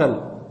தான் சொல்வார்கள்,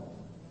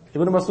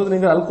 இப்னு மஸ்ஊத்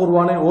நீங்கள் அல்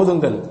குர்ஆனை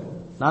ஓதுங்கள்,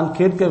 நான்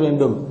கேட்க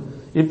வேண்டும்.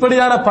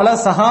 இப்படியான பல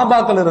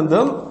சஹாபாக்கள்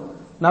இருந்தும்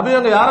நபி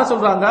அவங்க யார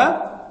சொல்றாங்க?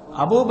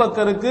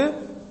 அபூபக்கருக்கு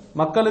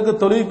மக்களுக்கு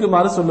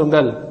தொழுவிக்குமாறு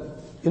சொல்லுங்கள்.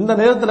 இந்த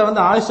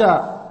நேரத்தில் ஆயிஷா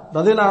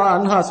ரலியல்லாஹு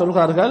அன்ஹா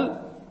சொல்கிறார்கள்,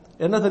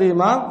 என்ன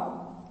தெரியுமா?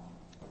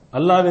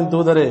 அல்லாஹ்வின்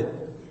தூதரே,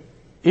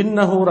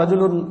 இன்னஹு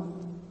ரஜுலுன்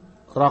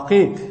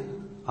ரகீக்,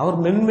 அவர்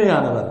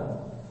மென்மையானவர்,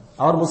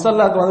 அவர்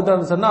முஸல்லாக்கு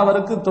வந்துட்டார் சொன்னா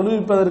அவருக்கு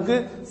தொழுவிப்பதற்கு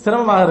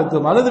சிரமமாக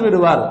இருக்கும், அழுது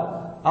விடுவார்,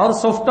 அவர்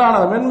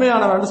சாஃப்டானவர்,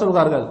 மென்மையானவர் என்று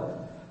சொல்கிறார்கள்.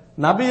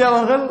 நபி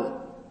அவர்கள்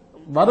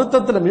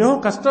வருத்தத்தில்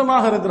மிகவும்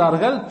கஷ்டமாக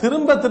இருக்கிறார்கள்.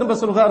 திரும்ப திரும்ப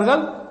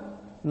சொல்கிறார்கள்,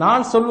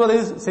 நான் சொல்வதை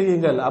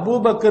செய்யுங்கள்,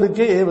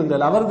 அபூபக்கருக்கே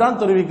ஏவுங்கள், அவர்தான்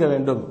தொழுவிக்க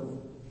வேண்டும்.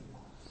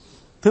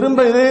 திரும்ப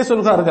இதையே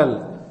சொல்கிறார்கள்.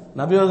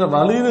 நபி அவர்கள்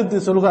வலியுறுத்தி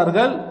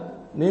சொல்கிறார்கள்,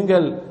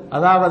 நீங்கள்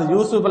அதாவது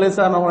யூசுப்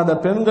அலைஹிஸ்ஸலாம் அந்த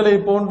பெண்களை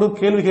போன்று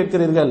கேள்வி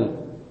கேட்கிறீர்கள்,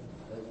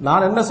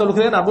 நான் என்ன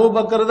சொல்கிறேன்,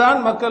 அபூபக்கர் தான்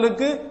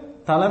மக்களுக்கு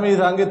தலைமை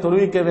தாங்கி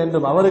தொழுவிக்க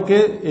வேண்டும், அவருக்கு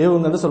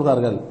ஏவுங்க என்று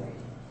சொல்கிறார்கள்.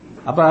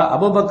 அப்ப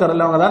அபூபக்கர்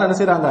அவங்க தான் என்ன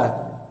செய்றாங்க?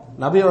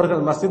 நபி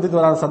அவர்கள் மஸ்ஜிதுக்கு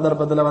வராத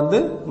சந்தர்ப்பத்தில் வந்து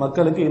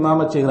மக்களுக்கு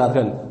இமாமத்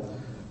செய்கிறார்கள்.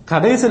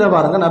 கடைசியில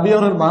பாருங்க, நபி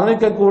அவர்கள்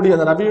மரணிக்கக்கூடிய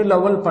அந்த ரபியுல்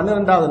அவ்வல்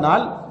 12வது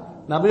நாள்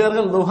நபி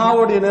அவர்கள்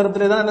துஹாவுடைய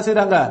நேரத்திலே தான் என்ன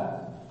செய்றாங்க,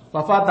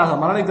 வஃபாத்தாக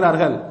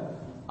மரணிக்கிறார்கள்.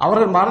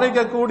 அவர்கள்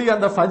மரணிக்கக்கூடிய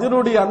அந்த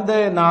ஃபஜ்ருடைய அந்த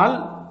நாள்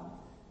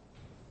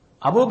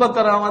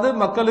அபூபக்கர் வந்து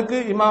மக்களுக்கு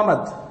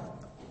இமாமத்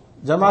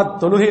ஜமாத்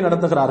தொழுகை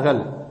நடத்துகிறார்கள்.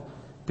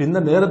 இந்த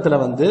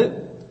நேரத்தில் வந்து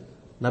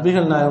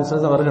நபிகள்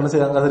நாயகம் அவர்கள் என்ன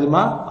செய்றாங்க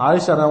தெரியுமா,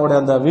 ஆயிஷா ராவுடைய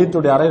அந்த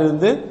வீட்டுடைய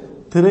அறையிலிருந்து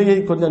திரையை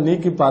கொஞ்சம்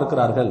நீக்கி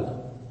பார்க்கிறார்கள்.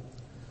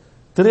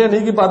 திரையை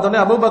நீக்கி பார்த்தோன்னே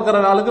அபூபக்கர்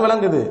நாளுக்கு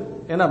விளங்குது,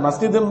 ஏன்னா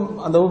மஸ்ஜிதும்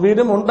அந்த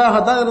வீடும்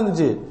ஒன்றாகத்தான்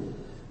இருந்துச்சு.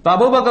 இப்ப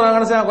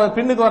அபூபக்கர்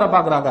பின்னுக்கு வர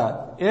பாக்குறாங்க.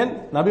 ஏன்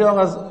நபி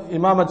அவங்க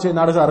இமாமத் செய்ய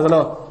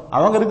நாடுகிறார்களோ,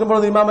 அவங்க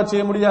இருக்கும்பொழுது இமாமத்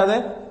செய்ய முடியாது.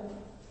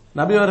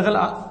 நபி அவர்கள்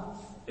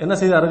என்ன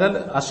செய்தார்கள்,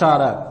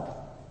 அஷாரா,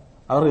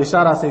 அவர்கள்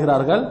இஷாரா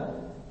செய்கிறார்கள்,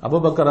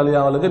 அபூபக்கர் அலி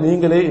அவர்களுக்கு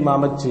நீங்களே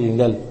இமாமத்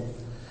செய்யுங்கள்.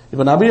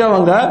 இப்ப நபி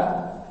அவங்க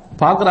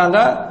பார்க்கிறாங்க,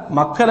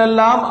 மக்கள்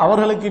எல்லாம்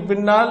அவர்களுக்கு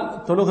பின்னால்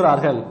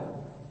தொழுகிறார்கள்.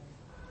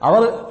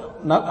 அவர்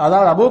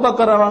அதாவது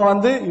அபூபக்கர் அவங்க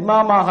வந்து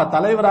இமாமாக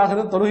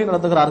தலைவராக தொழுகை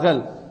நடத்துகிறார்கள்.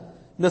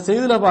 இந்த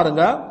செய்தியில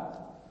பாருங்க,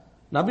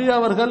 நபி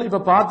அவர்கள்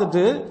இப்ப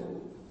பார்த்துட்டு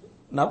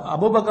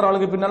அபூபக்கர்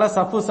அவர்களுக்கு பின்னால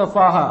சஃபு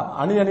சஃபாக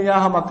அணி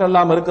அணியாக மக்கள்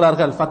எல்லாம்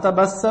இருக்கிறார்கள்.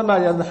 ஃபதபஸ்ஸம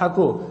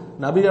யத்ஹகு,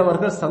 நபி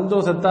அவர்கள்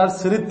சந்தோஷத்தால்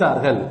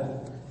சிரித்தார்கள்.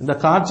 இந்த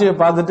காட்சியை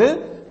பார்த்துட்டு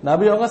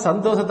நபி அவங்க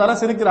சந்தோஷத்தால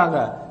சிரிக்கிறாங்க.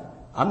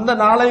 அந்த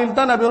நாளையில்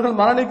தான் நபி அவர்கள்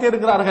மரணிக்க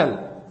இருக்கிறார்கள்.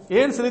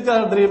 ஏன்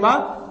சிரிக்கிறார்கள் தெரியுமா,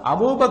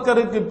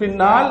 அபூபக்கருக்கு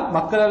பின்னால்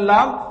மக்கள்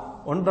எல்லாம்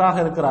ஒன்றாக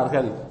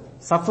இருக்கிறார்கள்,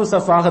 சஃபு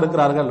சஃபாக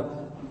இருக்கிறார்கள்.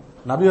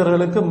 நபி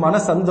அவர்களுக்கு மன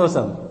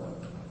சந்தோஷம்,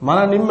 மன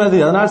நிம்மதி,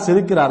 அதனால்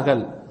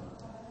சிரிக்கிறார்கள்.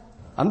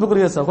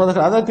 அன்புக்குரிய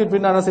சகோதரர்கள், அதற்கு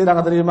பின்னால் என்ன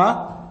செய்யறாங்க தெரியுமா,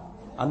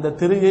 அந்த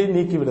திரையை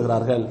நீக்கி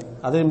விடுகிறார்கள்,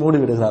 அதை மூடி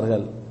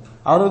விடுகிறார்கள்.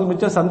 அவர்களுக்கு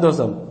மிச்ச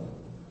சந்தோஷம்.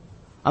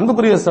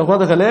 அன்புக்குரிய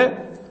சகோதரர்களே,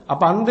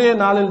 அப்ப அன்றைய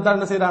நாளில் தான்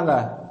என்ன செய்யறாங்க,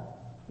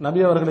 நபி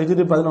அவர்கள்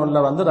ஹிஜ்ரி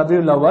 11 வந்து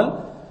ரபியுல் அவ்வல்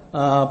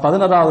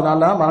 16வது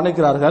நாள்ல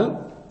மரணிக்கிறார்கள்.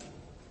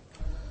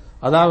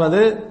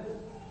 அதாவது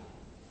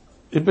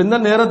இப்ப இந்த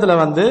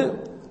நேரத்தில் வந்து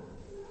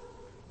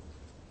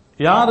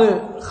யாரு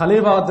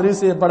ஹலீஃபா தெரிவு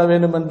செய்யப்பட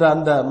வேண்டும் என்ற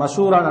அந்த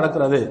மஷூரா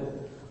நடக்கிறது.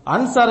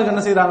 அன்சாருக்கு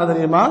என்ன செய்யறாங்க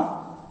தெரியுமா,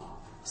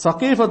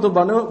 சகீஃபத்து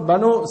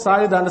பனு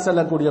சாயிதா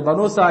செல்லக்கூடிய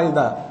பனு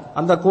சாயிதா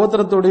அந்த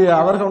கோத்திரத்துடைய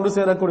அவர்கள் கொண்டு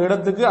சேரக்கூடிய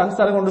இடத்துக்கு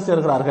அன்சாருக்கு கொண்டு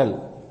சேர்கிறார்கள்.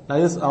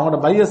 அவங்களோட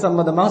பைய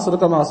சம்பந்தமாக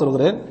சுருக்கமாக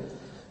சொல்கிறேன்.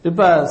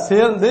 இப்ப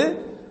சேர்ந்து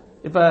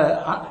இப்ப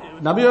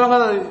நபியவங்க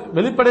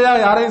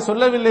வெளிப்படையாக யாரையும்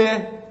சொல்லவில்லையே,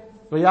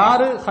 இப்ப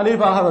யாரு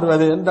ஹலீஃபாக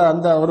வருவது என்ற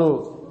அந்த ஒரு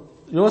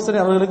யோசனை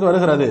அவர்களுக்கு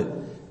வருகிறது.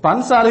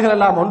 அன்சாரிகள்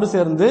எல்லாம் ஒன்று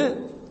சேர்ந்து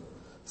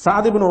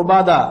சாத் இப்னு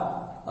உபாதா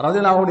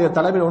ரலியல்லாஹுடைய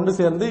தலைமையில் ஒன்று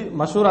சேர்ந்து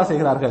மஷூரா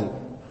செய்கிறார்கள்.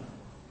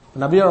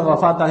 நபி அவங்க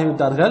வஃபாத்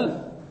ஆகிவிட்டார்கள்,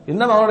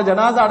 இன்னும் அவருடைய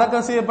ஜனாசா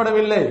அடக்கம்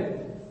செய்யப்படவில்லை,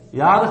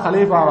 யார்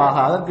ஹலீஃபாவாக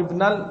அதற்கு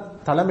பின்னால்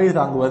தலைமை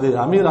தாங்குவது,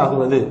 அமீர்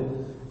ஆகுவது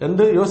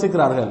என்று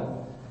யோசிக்கிறார்கள்.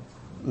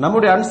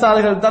 நம்முடைய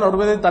அன்சாரிகள் தான்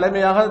ஒருவரை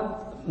தலைமையாக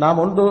நாம்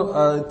ஒன்று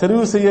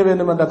தெரிவு செய்ய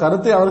வேண்டும் என்ற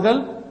கருத்தை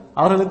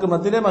அவர்களுக்கு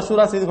மத்தியிலே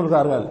மஷூரா செய்து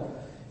கொள்கிறார்கள்.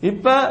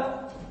 இப்ப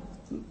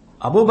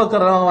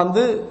அபூபக்கர்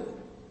வந்து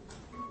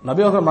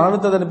நபி அவர்கள்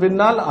மரணித்ததன்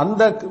பின்னால்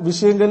அந்த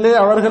விஷயங்களிலே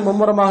அவர்கள்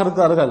மும்முரமாக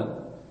இருக்கிறார்கள்.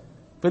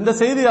 இந்த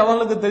செய்தி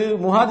அவர்களுக்கு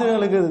தெரியும்,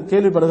 முஹாஜிர்களுக்கு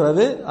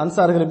கேள்விப்படுகிறது,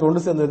 அன்சாரிகள் இப்ப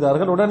ஒன்று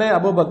சேர்ந்திருக்கிறார்கள். உடனே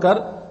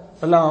அபூபக்கர்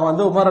எல்லாம்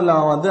வந்து, உமர்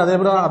எல்லாம் வந்து, அதே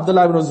போல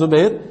அப்துல்லா இப்னு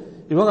ஜுபைர்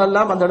இவங்க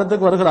எல்லாம் அந்த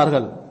இடத்துக்கு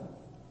வருகிறார்கள்.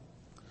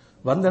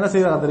 வந்து என்ன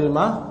செய்யறாங்க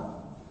தெரியுமா,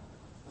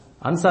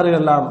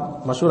 அன்சாரிகள் எல்லாம்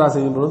மஷூரா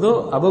செய்யும் பொழுது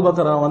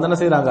அபூபக்கர் வந்து என்ன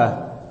செய்யறாங்க,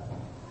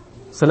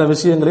 சில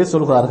விஷயங்களை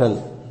சொல்கிறார்கள்.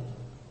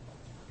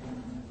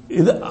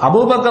 இது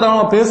அபூபக்கர்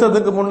அவங்க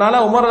பேசுறதுக்கு முன்னால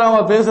உமர்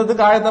அவங்க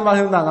பேசுறதுக்கு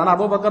ஆயத்தமாக இருந்தாங்க, ஆனா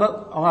அபூபக்கர்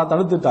அவங்க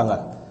தடுத்துட்டாங்க.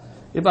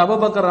 இப்ப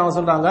அபூபக்கர் அவங்க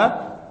சொல்றாங்க,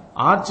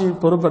 ஆட்சி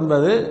பொறுப்பு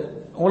என்பது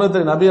உங்களுக்கு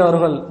நபி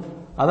அவர்கள்,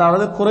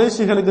 அதாவது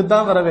குறைஷிகளுக்கு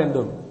தான் வர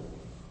வேண்டும்,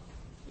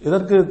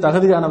 இதற்கு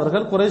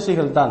தகுதியானவர்கள்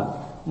குறைஷிகள் தான்,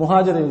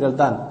 முஹாஜிர்கள்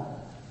தான்.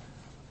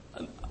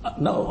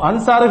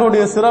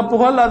 அன்சாரிகளுடைய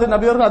சிறப்புகள் அது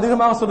நபி அவர்கள்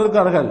அதிகமாக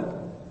சொல்லியிருக்கிறார்கள்.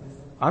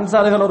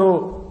 அன்சாரிகள் ஒரு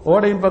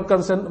ஓடையும்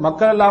பக்கம்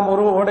மக்கள் எல்லாம்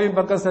ஒரு ஓடையும்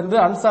பக்கம் சென்று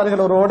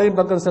அன்சாரிகள் ஒரு ஓடையும்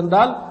பக்கம்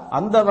சென்றால்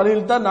அந்த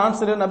வழியில் தான் நான்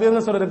சில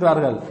நபியர்கள்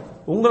சொல்லியிருக்கிறார்கள்.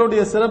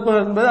 உங்களுடைய சிறப்பு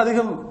என்பது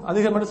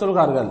அதிகம் என்று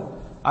சொல்கிறார்கள்.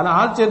 ஆனால்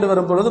ஆட்சி என்று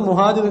வரும் பொழுது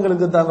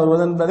முஹாஜிர்களுக்கு தான்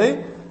வருவது என்பதை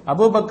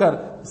அபூபக்கர்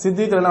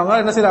சித்திக்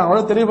என்ன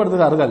செய்யறாங்க,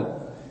 தெளிவுபடுத்துகிறார்கள்.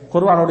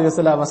 குர்ஆனுடைய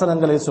சில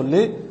வசனங்களை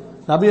சொல்லி,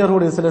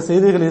 நபியர்களுடைய சில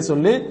செய்திகளை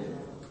சொல்லி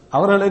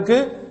அவர்களுக்கு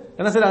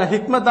என்ன செய்யறாங்க,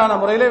 ஹிக்மத்தான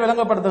முறையிலே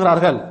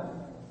விளங்கப்படுத்துகிறார்கள்.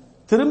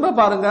 திரும்ப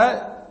பாருங்க,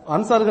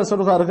 அன்சாரிகள்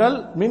சொல்கிறார்கள்,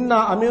 மின்னா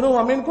அமீரும்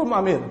அமீன்கும்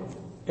அமீர்,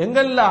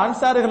 எங்கள்ல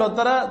அன்சாரிகள்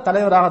ஒத்தர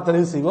தலைவராக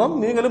தெரிவு செய்வோம்,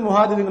 நீங்களும்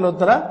முஹாஜிர்கள்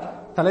ஒத்தர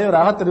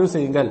தலைவராக தெரிவு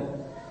செய்யுங்கள்.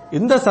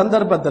 இந்த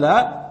சந்தர்ப்பத்தில்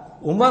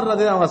உமர்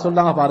ரதி அவங்க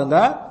சொல்றாங்க பாருங்க,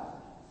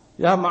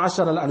 யா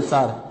மாஷர் அல்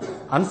அன்சார்,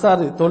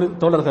 அன்சாரி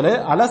தோழர்களே,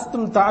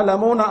 அலஸ்தும்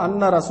தஅலமூன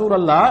அன்ன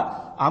ரசூலல்லாஹ்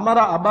அமர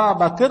அபா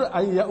பக்கர்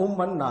ஐய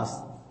உம்மன் நாஸ்,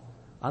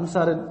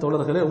 அன்சாரின்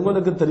தோழர்களே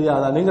உங்களுக்கு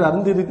தெரியாதா, நீங்கள்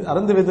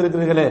அறிந்து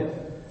வைத்திருக்கிறீர்களே,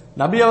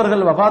 நபி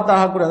அவர்கள்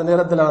வஃபாத்தாகக்கூடிய அந்த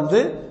நேரத்தில் வந்து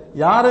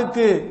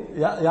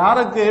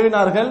யாருக்கு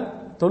ஏவினார்கள்,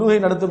 தொழுகை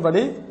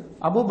நடத்தும்படி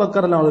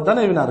அபூபக்கர் அவர்கள்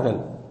தான் ஏவினார்கள்,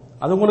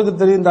 அது உங்களுக்கு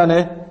தெரியும் தானே.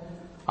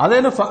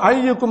 அதேனு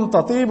ஐயுக்கும்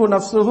ததீபு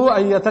நஃப்ஸுஹு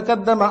ஐ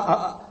யதகத்தம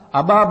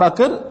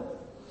அபூபக்கர்,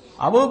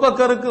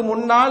 அபூபக்கருக்கு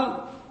முன்னால்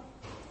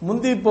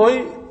முந்தி போய்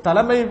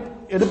தலைமை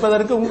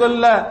எடுப்பதற்கு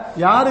உங்கள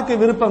யாருக்கு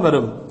விருப்பம்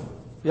வரும்,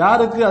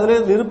 யாருக்கு அதிலே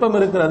விருப்பம்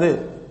இருக்கிறது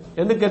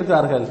என்று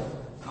கேட்கிறார்கள்.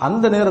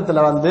 அந்த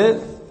நேரத்தில்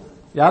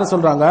யார்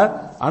சொல்றாங்க?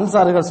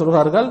 அன்சாரிகள்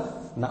சொல்கிறார்கள்,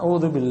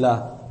 நஊது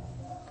பில்லாஹ்,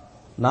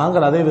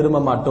 நாங்கள் அதை விரும்ப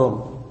மாட்டோம்.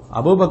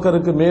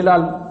 அபூபக்கருக்கு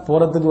மேலால்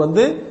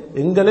போறதுக்கு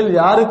எங்களில்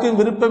யாருக்கும்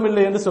விருப்பம்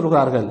இல்லை என்று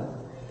சொல்கிறார்கள்.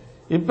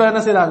 இப்ப என்ன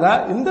செய்யறாங்க?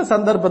 இந்த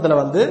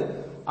சந்தர்ப்பத்தில்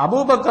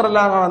அபூபக்கர்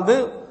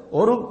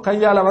ஒரு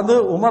கையால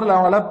உமர்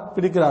அவங்கள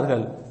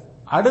பிடிக்கிறார்கள்.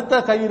 அடுத்த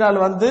கையினால்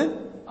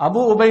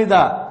அபு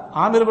உபைதா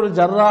ஆமிர் இப்னு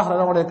ஜர்ராஹ்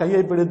அவருடைய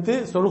கையை பிடித்து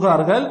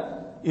சொல்கிறார்கள்,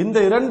 இந்த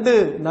இரண்டு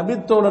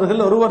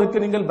நபித்தோழர்கள் ஒருவருக்கு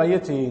நீங்கள்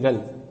பையத் செய்யுங்கள்.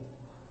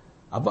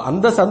 அப்ப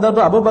அந்த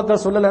சந்தர்ப்பம்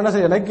அபூபக்கர் சொல்லல, என்ன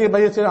செய்ய எனக்கு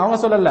பையத் செய்ய, அவங்க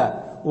சொல்லல,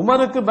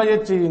 உமருக்கு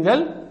பையத்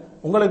செய்யுங்கள்,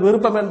 உங்களுக்கு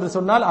விருப்பம் என்று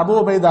சொன்னால் அபு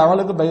உபைதா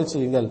அவளுக்கு பையத்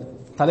செய்யுங்கள்,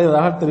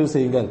 தலைவராக தெரிவு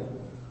செய்யுங்கள்.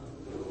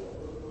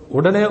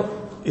 உடனே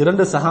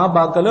இரண்டு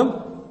சஹாபாக்களும்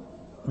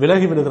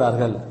விலகி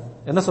விடுகிறார்கள்.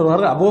 என்ன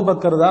சொல்வார்கள்?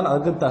 அபூபக்கர் தான்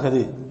அதுக்கு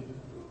தகுதி.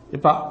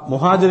 இப்ப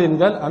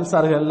முஹாஜிரின்கள்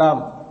அன்சார்கள் எல்லாம்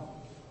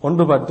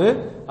ஒன்றுபட்டு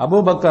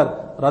அபூபக்கர்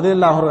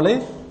ரலியல்லாஹு அவர்களை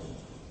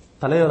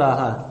தலைவராக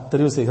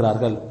தெரிவு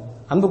செய்கிறார்கள்.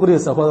 அன்புக்குரிய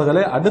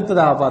சகோதரர்களே,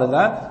 அடுத்ததாக பாருங்க,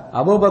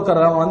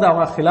 அபூபக்கர்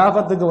அவங்க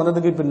ஹிலாபத்துக்கு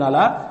வந்ததுக்கு பின்னால,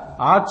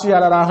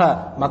 ஆட்சியாளராக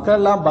மக்கள்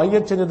எல்லாம்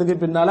பையத் செஞ்சதுக்கு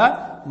பின்னால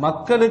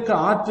மக்களுக்கு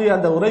ஆற்றிய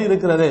அந்த உரை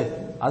இருக்கிறதே,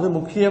 அது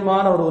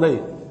முக்கியமான ஒரு உரை.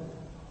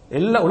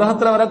 எல்லா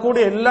உலகத்தில்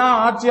வரக்கூடிய எல்லா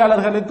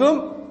ஆட்சியாளர்களுக்கும்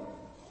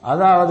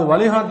அதாவது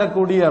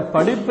வழிகாட்டக்கூடிய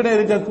படிப்பினை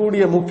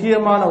இருக்கக்கூடிய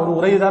முக்கியமான ஒரு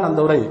உரை தான் அந்த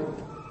உரை.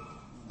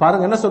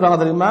 பாருங்க என்ன சொல்றாங்க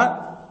தெரியுமா?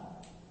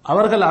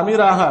 அவர்கள்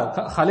அமீராக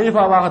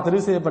ஹலீஃபாவாக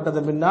தெரிவு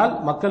செய்யப்பட்டதன் பின்னால்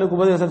மக்களுக்கு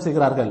உபதேசம்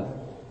செய்கிறார்கள்.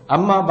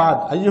 அம்மா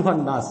பாத்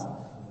ஐயுஹன் நாஸ்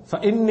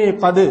ஃபஇன்னி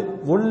கத்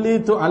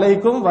வல்லிது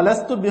அலைக்கும்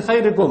வலஸ்து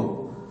பிகைரிக்கும்,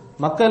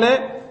 மக்களே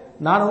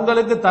நான்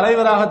உங்களுக்கு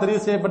தலைவராக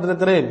தெரிவு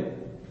செய்யப்பட்டிருக்கிறேன்.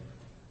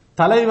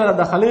 தலைவர்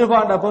அந்த ஹலீஃபா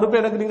என்ற பொறுப்பை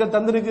எனக்கு நீங்கள்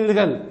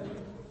தந்திருக்கிறீர்கள்.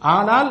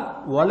 ஆனால்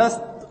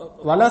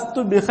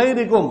வலஸ்து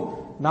பிகைரிக்கும்,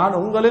 நான்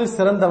உங்களில்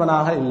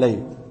சிறந்தவனாக இல்லை.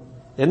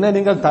 என்ன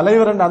நீங்கள்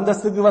தலைவர் என்ற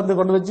அந்தஸ்துக்கு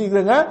கொண்டு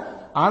வச்சுக்கிறீங்க,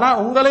 ஆனா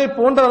உங்களை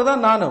போன்றவர்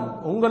தான் நானும்,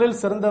 உங்களில்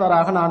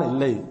சிறந்தவராக நான்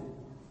இல்லை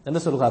என்று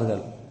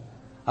சொல்கிறார்கள்.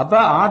 அப்ப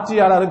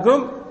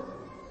ஆட்சியாளருக்கும்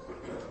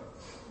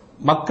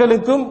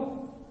மக்களுக்கும்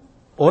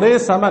ஒரே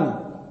சமன்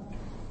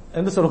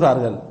என்று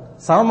சொல்கிறார்கள்,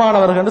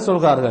 சமமானவர்கள் என்று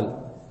சொல்கிறார்கள்.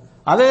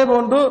 அதே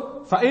போன்று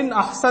ஃபஇன்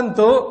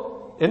அஹ்சன்து,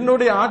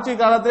 என்னுடைய ஆட்சி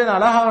காலத்தில்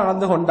அழகாக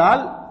நடந்து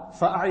கொண்டால்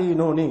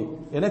ஃபஅயினூனி,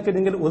 எனக்கு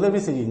நீங்கள்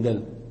உதவி செய்யுங்கள்.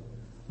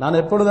 நான்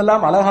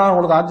எப்பொழுதெல்லாம் அழகாக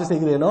உங்களுக்கு ஆட்சி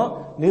செய்கிறேனோ,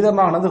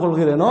 நீதமாக நடந்து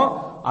கொள்கிறேனோ,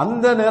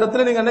 அந்த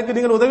நேரத்தில்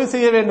நீங்கள் உதவி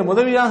செய்ய வேண்டும்,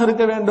 உதவியாக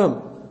இருக்க வேண்டும்.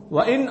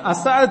 வஇன்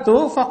அஸஅது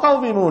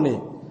ஃபகவ்விமூனி,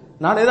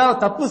 நான் ஏதாவது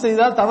தப்பு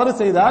செய்தால், தவறு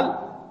செய்தால்,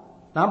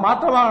 நான்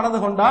மாற்றமாக நடந்து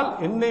கொண்டால்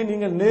என்னை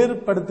நீங்கள்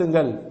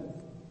நேர்படுத்துங்கள்,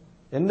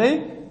 என்னை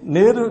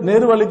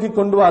நேரு வழிக்கு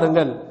கொண்டு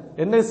வாருங்கள்,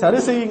 என்னை சரி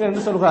செய்யுங்கள்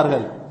என்று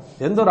சொல்கிறார்கள்.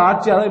 எந்த ஒரு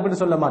ஆட்சியாளரும் இப்படி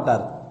சொல்ல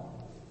மாட்டார்.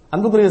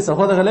 அன்புக்குரிய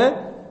சகோதரர்களே,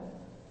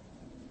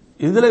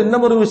 இதுல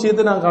இன்னும் ஒரு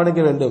விஷயத்தை நாம்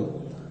கவனிக்க வேண்டும்.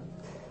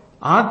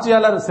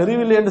 ஆட்சியாளர்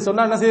சரியில்லை என்று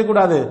சொன்னா என்ன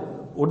செய்யக்கூடாது?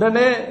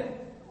 உடனே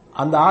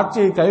அந்த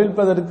ஆட்சியை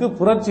கைவிப்பதற்கு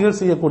புரட்சிகள்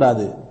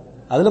செய்யக்கூடாது.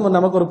 அதிலும்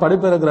நமக்கு ஒரு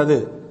படிப்பு இருக்கிறது.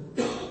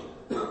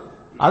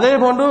 அதே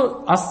போன்று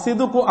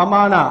அஸ்ஸிதுகு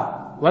அமானா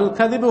வல்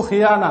கதிபு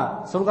ஹியானா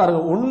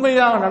சொல்கிறார்கள்,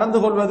 உண்மையாக நடந்து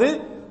கொள்வது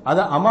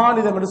அது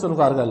அமானிதம் என்று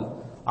சொல்கிறார்கள்.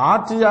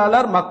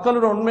 ஆட்சியாளர்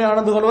மக்களுடன் உண்மையாக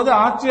நடந்து கொள்வது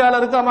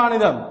ஆட்சியாளருக்கு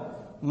அமானிதம்,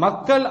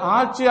 மக்கள்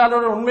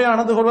ஆட்சியாளருடன் உண்மையாக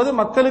நடந்து கொள்வது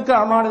மக்களுக்கு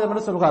அமானிதம்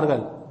என்று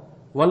சொல்கிறார்கள்.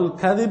 வல்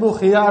கதிபு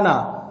ஹியானா,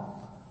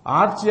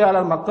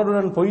 ஆட்சியாளர்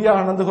மக்களுடன்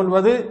பொய்யாக நடந்து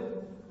கொள்வது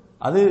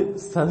அது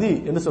சதி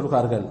என்று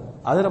சொல்கிறார்கள்.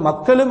 அதில்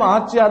மக்களும்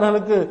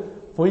ஆட்சியாளர்களுக்கு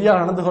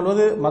பொய்யாக நடந்து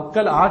கொள்வது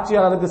மக்கள்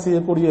ஆட்சியாளருக்கு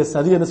செய்யக்கூடிய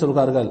சதி என்று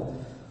சொல்கிறார்கள்.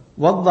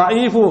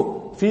 வத்ஐஃபு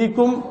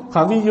ஃபீக்கும்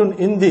கவியுன்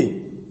இந்தி,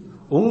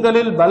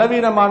 உங்களில்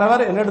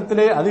பலவீனமானவர்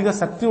என்னிடத்திலே அதிக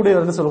சக்தி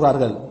உடையவர் என்று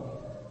சொல்கிறார்கள்.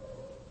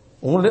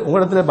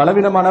 உங்களிடத்திலே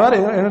பலவீனமானவர்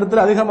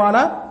என்னிடத்தில் அதிகமான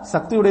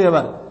சக்தி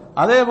உடையவர்.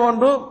 அதே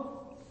போன்று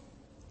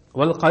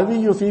வல்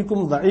கவியு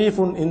ஃபீக்கும்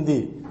தஈஃபுன் இந்தி,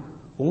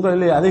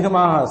 உங்களிலே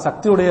அதிகமாக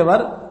சக்தி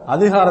உடையவர்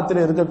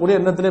அதிகாரத்தில் இருக்கக்கூடிய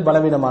எண்ணத்திலே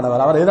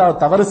பலவீனமானவர். அவர் ஏதாவது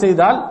தவறு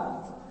செய்தால்,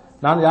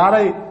 நான்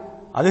யாரை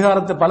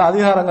அதிகாரத்தை பல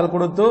அதிகாரங்கள்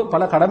கொடுத்து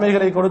பல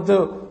கடமைகளை கொடுத்து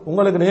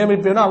உங்களுக்கு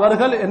நியமிப்பேனோ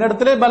அவர்கள்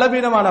என்னிடத்திலே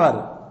பலவீனமானவர்,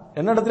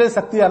 என்னிடத்திலே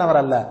சக்தியானவர்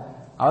அல்ல.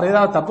 அவர்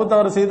ஏதாவது தப்பு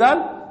தவறு செய்தால்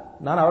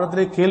நான்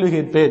அவரிடத்திலே கேள்வி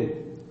கேட்பேன்.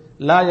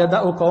 லா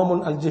யதஉ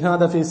கௌமுன் அல்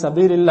ஜிஹாத ஃபீ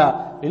சபீலில்லாஹ்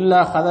இல்லா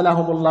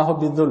ஹதலஹுமுல்லாஹு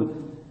பிதுல்,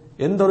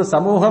 எந்த ஒரு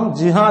சமூகம்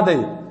ஜிஹாதை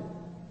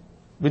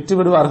விட்டு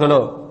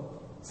விடுவார்களோ,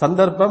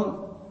 சந்தர்ப்பம்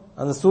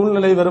அந்த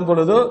சூழ்நிலை வரும்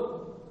பொழுது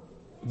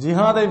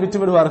ஜிஹாதை விட்டு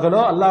விடுவார்களோ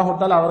அல்லாஹ்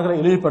தஆலா அவர்களை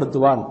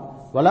இழிவுபடுத்துவான்.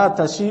 வலா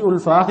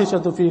தஷீஉல்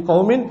ஃபாஹிஷத்து ஃபீ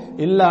கௌமின்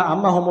இல்லா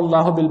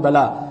அம்மஹுமுல்லாஹு பில்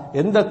பலா,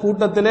 எந்த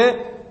கூட்டத்திலே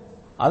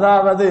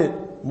அதாவது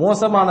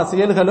மோசமான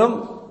செயல்களும்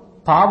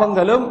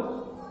பாவங்களும்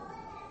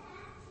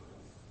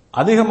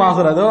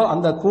அதிகமாகிறதோ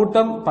அந்த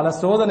கூட்டம் பல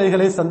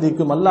சோதனைகளை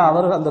சந்திக்கும். அல்லாஹ்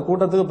அவர் அந்த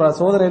கூட்டத்துக்கு பல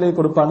சோதனைகளை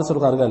கொடுப்பான்னு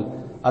சொல்கிறார்கள்.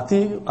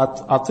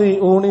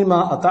 அத்தீஊனி மா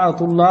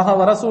அத்தஅத்துல்லாஹ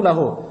வ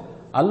ரசூலஹு,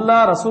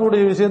 அல்லாஹ்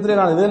ரசூலுடைய விஷயத்திலே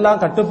நான்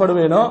இதெல்லாம்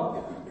கட்டுப்படுவேனோ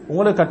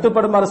உங்களுக்கு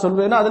கட்டுப்படுமாறு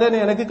சொல்வேன், அதிலே நீ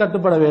எனக்கு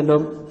கட்டுப்பட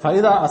வேண்டும்.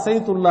 ஃபைதா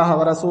அஸைதுல்லாஹ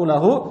வ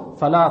ரசூலஹு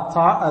ஃபலா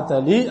தாஅத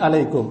லீ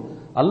அலைக்கும்.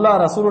 அல்லாஹ்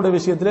ரசூலுடைய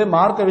விஷயத்திலே,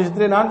 மார்க்க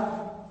விஷயத்திலே நான்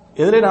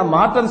எதிரே நான்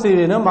மாற்றம்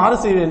செய்வேனோ மாறு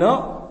செய்வேனோ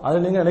அது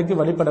நீங்க எனக்கு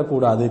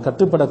வழிபடக்கூடாது,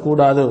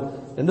 கட்டுப்படக்கூடாது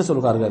என்று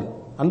சொல்கிறார்கள்.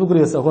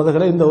 அன்புக்குரிய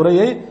சகோதரர்களை, இந்த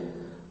உரையை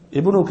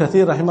இப்னு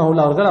கஸீர்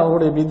ரஹிமஹுல்லாஹ் அவர்கள்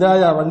அவருடைய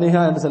பிதாயா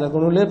வன்னிஹா என்று சில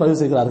நூலிலே பதிவு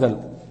செய்கிறார்கள்.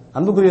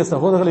 அன்புக்குரிய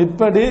சகோதரர்கள்,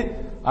 இப்படி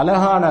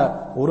அழகான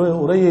ஒரு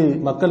உரையை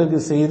மக்களுக்கு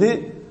செய்து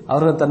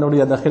அவர்கள்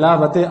தன்னுடைய அந்த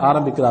ஹிலாபத்தை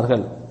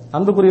ஆரம்பிக்கிறார்கள்.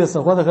 அன்புக்குரிய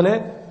சகோதரர்களே,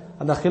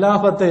 அந்த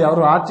ஹிலாபத்தை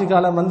அவர் ஆட்சி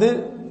காலம்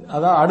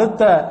அதாவது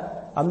அடுத்த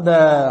அந்த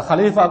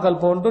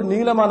ஹலீஃபாக்கள் போன்று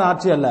நீளமான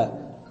ஆட்சி அல்ல,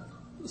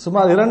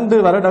 சுமார் 2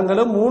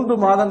 வருடங்களும் 3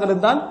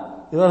 மாதங்களும் தான்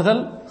இவர்கள்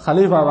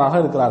ஹலீஃபாவாக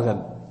இருக்கிறார்கள்.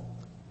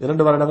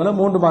 2 வருடங்களும்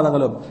 3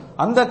 மாதங்களும்.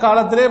 அந்த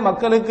காலத்திலே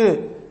மக்களுக்கு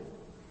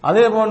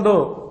அதே போன்று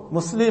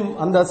முஸ்லிம்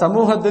அந்த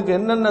சமூகத்துக்கு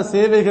என்னென்ன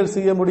சேவைகள்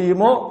செய்ய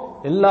முடியுமோ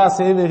எல்லா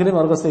சேவைகளையும்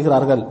அவர்கள்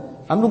செய்கிறார்கள்.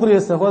 அன்புக்குரிய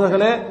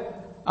சகோதரர்களே,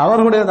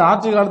 அவர்களுடைய அந்த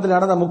ஆட்சி காலத்தில்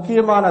நடந்த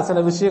முக்கியமான சில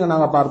விஷயங்கள்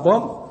நாங்கள்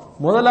பார்ப்போம்.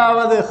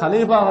 முதலாவது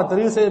ஹலீஃபாக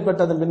தெரிவு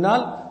செய்யப்பட்டதன்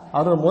பின்னால்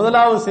அவர்கள்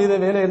முதலாவது செய்த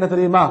வேலை என்ன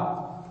தெரியுமா?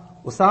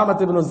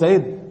 உசாமத் இப்னு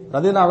ஸைத்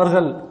ரதியல்லாஹு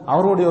அவர்கள்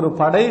அவருடைய ஒரு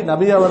படை,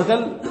 நபி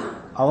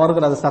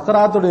அவர்கள் அது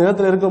சக்கராத்துடைய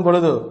இடத்தில் இருக்கும்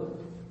பொழுது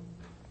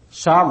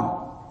ஷாம்,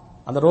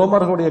 அந்த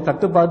ரோமர்களுடைய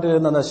கட்டுப்பாட்டில்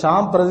இருந்த அந்த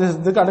ஷாம்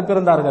பிரதேசத்துக்கு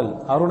அனுப்பியிருந்தார்கள்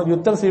அவர்களுக்கு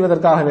யுத்தம்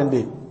செய்வதற்காக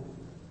வேண்டி.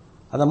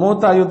 அந்த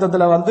மூத்தா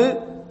யுத்தத்தில்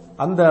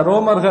அந்த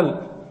ரோமர்கள்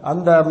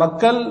அந்த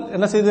மக்கள்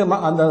என்ன செய்து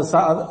அந்த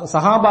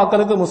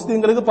சஹாபாக்களுக்கு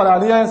முஸ்லிம்களுக்கு பல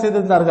அநியாயம்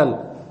செய்திருந்தார்கள்.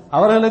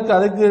 அவர்களுக்கு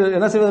அதுக்கு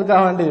என்ன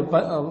செய்வதற்காக வேண்டி,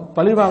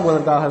 பழி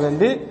வாங்குவதற்காக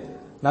வேண்டி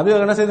நபி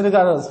என்ன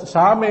செய்திருக்கார்,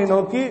 ஷாமை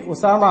நோக்கி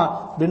உசாமா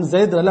பின்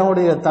ஸைத்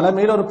ரலியல்லாஹுடைய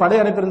தலைமையில் ஒரு படை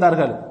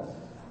அனுப்பியிருந்தார்கள்.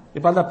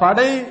 இப்ப அந்த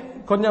படை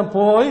கொஞ்சம்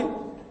போய்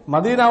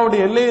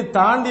மதீனாவுடைய எல்லையை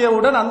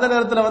தாண்டியவுடன் அந்த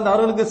நேரத்தில்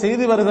அவர்களுக்கு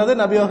செய்தி வருகிறது,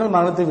 நபி அவர்கள்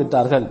மரணித்து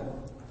விட்டார்கள்.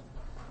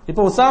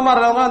 இப்ப உசாமா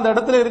ரலியல்லாஹு அந்த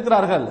இடத்துல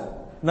இருக்கிறார்கள்.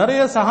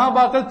 நிறைய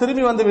சஹாபாக்கள்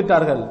திரும்பி வந்து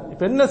விட்டார்கள்.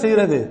 இப்ப என்ன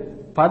செய்யறது?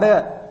 படை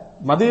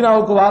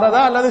மதீனாவுக்கு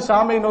வாரதா அல்லது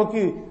ஷாமை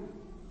நோக்கி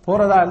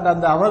போறதா என்ற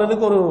அந்த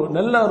அவர்களுக்கு ஒரு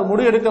நல்ல ஒரு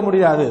முடிவு எடுக்க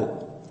முடியாது.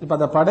 இப்ப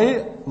அந்த படை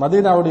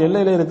மதீனாவுடைய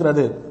எல்லையில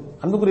இருக்கிறது.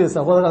 அன்புக்குரிய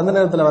சகோதரர், அந்த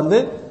நேரத்தில்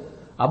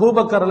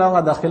அபூபக்கர்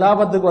ரலியல்லாஹு அந்த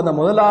ஹிலாபத்துக்கு வந்த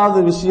முதலாவது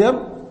விஷயம்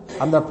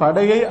அந்த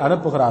படையை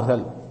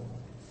அனுப்புகிறார்கள்.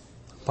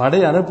 படை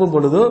அனுப்பும்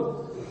பொழுது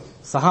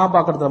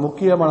சஹாபாக்கள்,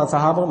 முக்கியமான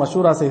சஹாபா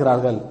மஷூரா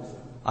செய்கிறார்கள்.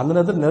 அந்த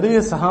நேரத்தில் நிறைய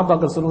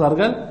சஹாபாக்கள்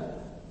சொல்கிறார்கள்,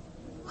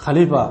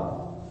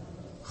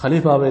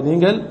 ஹலீஃபாவை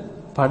நீங்கள்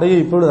படையை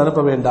இப்பொழுது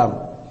அனுப்ப வேண்டாம்.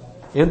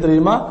 ஏன்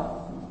தெரியுமா?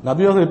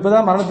 நபியோர்கள்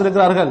இப்பதான்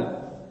மரணித்திருக்கிறார்கள்.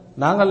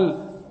 நாங்கள்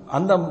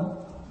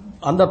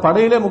அந்த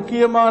படையிலே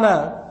முக்கியமான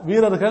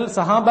வீரர்கள்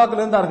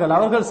சஹாபாக்கள் இருந்தார்கள்.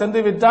 அவர்கள் சென்று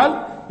விட்டால்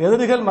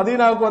எதிரிகள்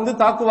மதீனாவுக்கு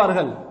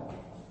தாக்குவார்கள்.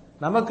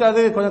 நமக்கு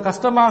அது கொஞ்சம்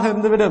கஷ்டமாக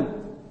இருந்துவிடும்.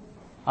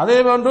 அதே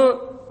போன்று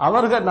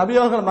அவர்கள்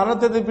நபியோர்கள்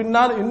மரணத்திற்கு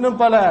பின்னால் இன்னும்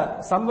பல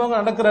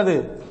சம்பவங்கள் நடக்கிறது.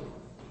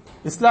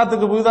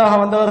 இஸ்லாத்துக்கு புதிதாக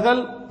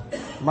வந்தவர்கள்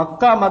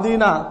மக்கா,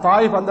 மதீனா,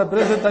 தாயிப் அந்த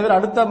பிரதேசத்தை தவிர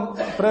அடுத்த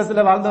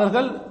பிரதேசத்தில்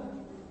வாழ்ந்தவர்கள்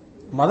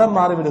மதம்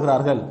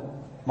மாறிவிடுகிறார்கள்.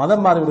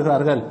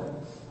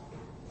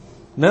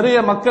 நிறைய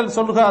மக்கள்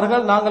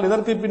சொல்கிறார்கள், நாங்கள்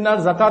இதற்கு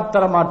பின்னால் ஜகாத்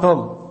தர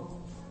மாட்டோம்.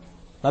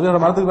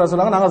 நபியர்கள் மதத்துக்கு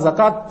சொல்றாங்க, நாங்கள்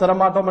ஜகாத் தர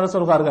மாட்டோம் என்று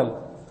சொல்கிறார்கள்.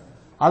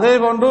 அதே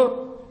போன்று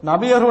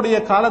நபியருடைய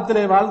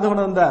காலத்திலே வாழ்ந்து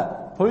கொண்டிருந்த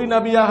பொய்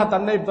நபியாக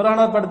தன்னை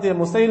பிரகடனப்படுத்திய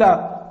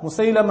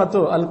முசைலமத்து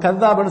அல்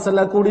கத்தாப் என்று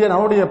சொல்லக்கூடிய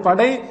நம்முடைய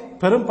படை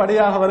பெரும்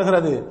படையாக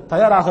வருகிறது,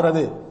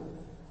 தயாராகிறது.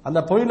 அந்த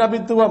பொய்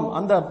நபித்துவம்,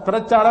 அந்த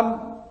பிரச்சாரம்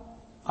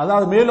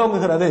அதாவது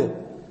மேலோங்குகிறது.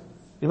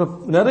 இப்ப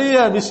நிறைய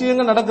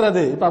விஷயங்கள்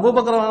நடக்கிறது. இப்ப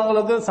அபூபக்கர்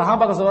அவர்களுக்கு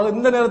சஹாபாக்கள் சொல்றாங்க,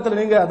 இந்த நேரத்தில்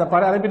நீங்க அந்த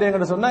படை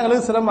அனுப்பிட்டீங்கன்னு சொன்னா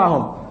எங்களுக்கு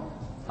சிரமமாகும்.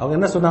 அவங்க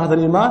என்ன சொன்னாங்க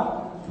தெரியுமா?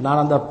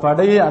 நான் அந்த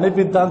படையை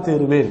அனுப்பித்தான்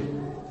தீருவேன்.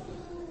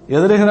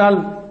 எதிரிகளால்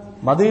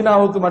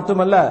மதீனாவுக்கு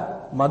மட்டுமல்ல,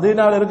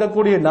 மதீனாவில்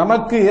இருக்கக்கூடிய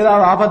நமக்கு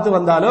ஏதாவது ஆபத்து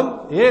வந்தாலும்,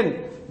 ஏன்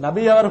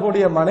நபி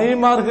அவர்களுடைய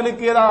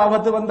மனைவிமார்களுக்கு ஏதாவது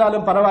ஆபத்து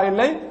வந்தாலும்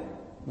பரவாயில்லை,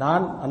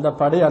 நான் அந்த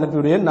படையை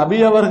அனுப்பிவிடுவேன். நபி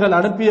அவர்கள்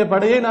அனுப்பிய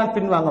படையை நான்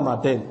பின்வாங்க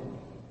மாட்டேன்.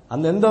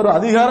 அந்த எந்த ஒரு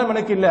அதிகாரம்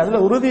எனக்கு இல்லை,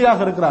 அதுல உறுதியாக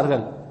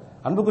இருக்கிறார்கள்.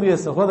 அன்புக்குரிய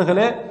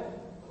சகோதரர்களே,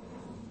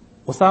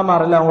 உசாமா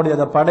ரலியல்லாஹு அவருடைய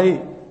அந்த படை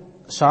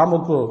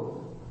ஷாமுக்கு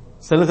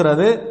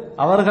செல்கிறது.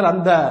 அவர்கள்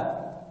அந்த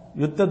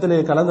யுத்தத்திலே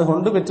கலந்து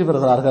கொண்டு வெற்றி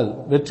பெறுகிறார்கள்,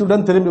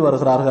 வெற்றியுடன் திரும்பி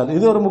வருகிறார்கள்.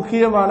 இது ஒரு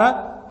முக்கியமான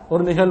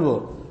ஒரு நிகழ்வு.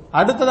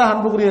 அடுத்ததாக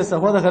அன்புக்குரிய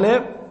சகோதரர்களே,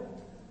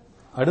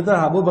 அடுத்த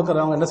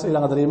அபூபக்கர் அவங்க என்ன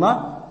செய்யறாங்க தெரியுமா?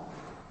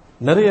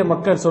 நிறைய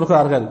மக்கள்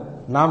சொல்கிறார்கள்,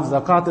 நாம்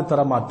ஜகாத்தை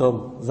தர மாட்டோம்,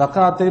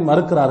 ஜகாத்தை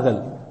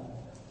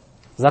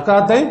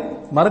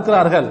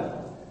மறுக்கிறார்கள்.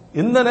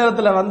 இந்த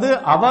நேரத்தில்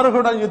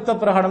அவர்களுடன் யுத்த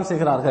பிரகடனம்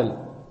செய்கிறார்கள்.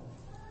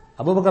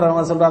 அபூபக்கர்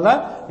அவங்க சொல்றாங்க,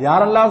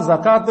 யாரெல்லாம்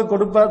ஜகாத்து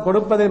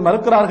கொடுப்பதை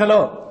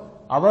மறுக்கிறார்களோ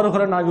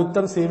அவர்களுடன் நான்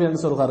யுத்தம் செய்வேன்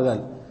என்று சொல்கிறார்கள்.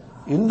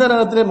 இந்த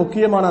நேரத்திலே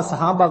முக்கியமான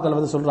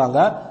சஹாபாக்கள் சொல்றாங்க,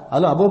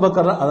 அது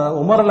அபூபக்கர்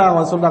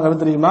உமர்லாம்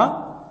சொல்றாங்க தெரியுமா?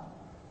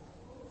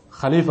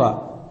 ஹலீஃபா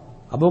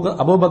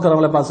அபூபக்கர்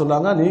அவங்களை பார்த்து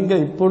சொல்றாங்க, நீங்க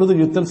இப்பொழுது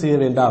யுத்தம் செய்ய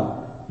வேண்டாம்,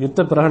 யுத்த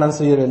பிரகடனம்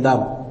செய்ய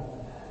வேண்டாம்,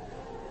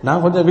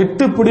 நான் கொஞ்சம்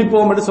விட்டு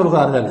பிடிப்போம் என்று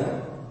சொல்கிறார்கள்.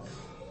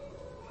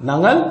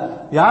 நாங்கள்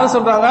யார்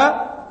சொல்றாங்க?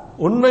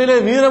 உண்மையிலே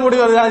வீர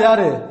முடிவது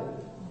யாரு?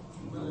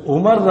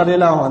 உமர்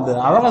ரலியல்லாஹு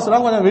அவங்க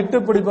சொல்றாங்க, கொஞ்சம் விட்டு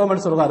பிடிப்போம்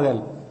என்று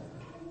சொல்கிறார்கள்.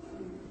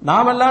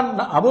 நாமெல்லாம்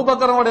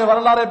அபூபக்கருடைய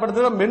வரலாறை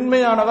படுத்துகிற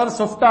மென்மையானவர்,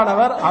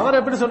 சொஃப்டானவர். அவர்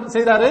எப்படி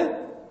செய்தாரு?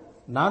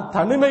 நான்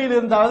தனிமையில்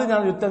இருந்தாவது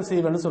நான் யுத்தம்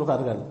செய்வேன்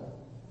சொல்கிறார்கள்.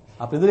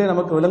 அப்ப இதுல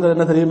நமக்கு விளங்குறது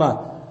என்ன தெரியுமா?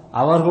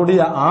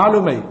 அவர்களுடைய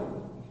ஆளுமை.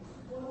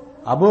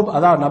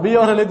 அதாவது நபி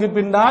அவர்களுக்கு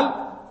பின்னால்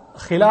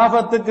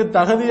ஹிலாபத்துக்கு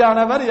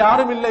தகுதியானவர்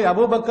யாரும் இல்லை,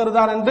 அபூபக்கர்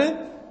தான் என்று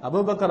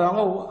அபூபக்கர்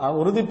அவங்க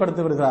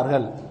உறுதிப்படுத்தி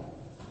விடுகிறார்கள்.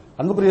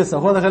 அன்புக்குரிய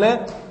சகோதரர்களே,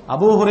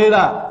 அபூ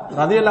ஹுரைரா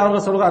ரலியல்லாஹு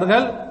அன்ஹு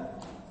சொல்கிறார்கள்,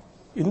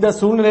 இந்த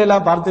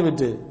சூழ்நிலையெல்லாம்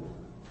பார்த்துவிட்டு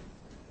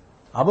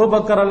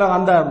அபூபக்கர்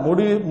அந்த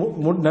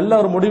நல்ல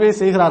ஒரு முடிவை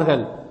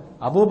செய்கிறார்கள்.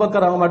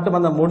 அபூபக்கர் அவங்க மட்டும்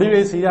அந்த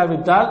முடிவை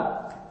செய்யாவிட்டால்,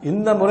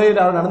 இந்த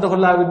முறையில் அவர் நடந்து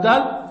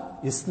கொள்ளாவிட்டால்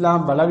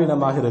இஸ்லாம்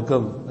பலவீனமாக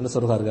இருக்கும் என்று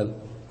சொல்கிறார்கள்.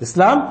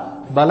 இஸ்லாம்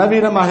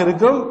பலவீனமாக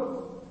இருக்கும்,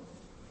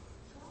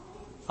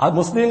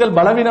 முஸ்லீம்கள்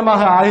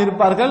பலவீனமாக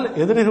ஆகியிருப்பார்கள்,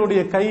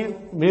 எதிரிகளுடைய கை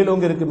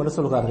மேலோங்கி இருக்கும் என்று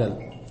சொல்கிறார்கள்.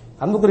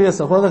 அன்புக்குரிய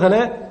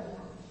சகோதரர்களே,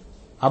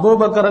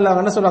 அபூபக்கர்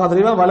என்ன சொல்றாங்க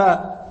தெரியுமா?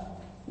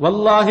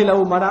 வல்லாஹி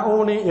லவ்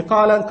மனஊனி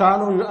இகாலன்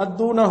கானூ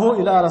யுஅத்தூனஹு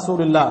இலா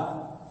ரசூலில்லாஹ்.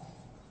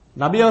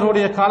 நபி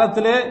அவர்களுடைய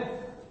காலத்திலே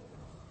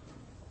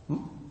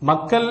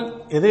மக்கள்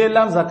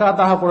எதையெல்லாம்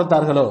ஜக்காத்தாக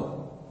கொடுத்தார்களோ,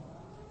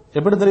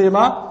 எப்படி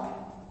தெரியுமா?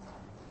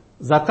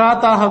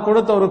 ஜக்காத்தாக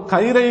கொடுத்த ஒரு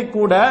கயிறை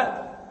கூட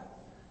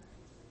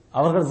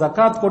அவர்கள்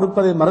ஜக்காத்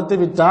கொடுப்பதை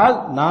மறுத்துவிட்டால்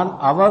நான்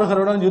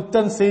அவர்களுடன்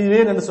யுத்தம்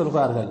செய்வேன் என்று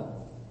சொல்கிறார்கள்.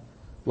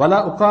 வலா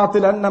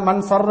உகாத்திலன்ன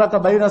மன் ஃபர்ரக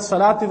பைன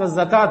ஸலாத்தி வ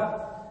ஜகாத்.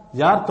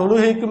 யார்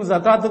தொழுகைக்கும்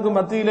ஜகாத்துக்கும்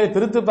மத்தியிலே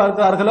பிரித்து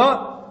பார்க்கிறார்களோ,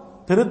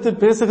 பிரித்து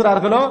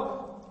பேசுகிறார்களோ,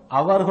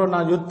 அவர்கள்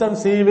நான் யுத்தம்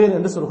செய்வேன்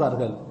என்று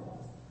சொல்கிறார்கள்.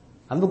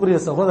 அன்புக்குரிய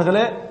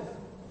சகோதரர்களே,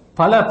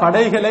 பல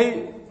படைகளை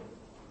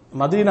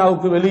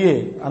மதீனாவுக்கு வெளியே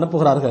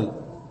அனுப்புகிறார்கள்.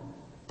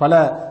 பல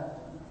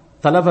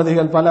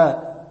தளபதிகள், பல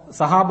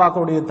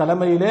சஹாபாக்களுடைய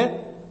தலைமையிலே,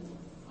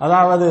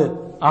 அதாவது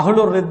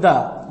அஹ்லுர் ரித்தா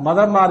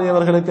மதம்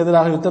மாறியவர்களுக்கு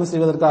எதிராக யுத்தம்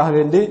செய்வதற்காக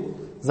வேண்டி,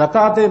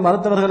 ஜகாத்தை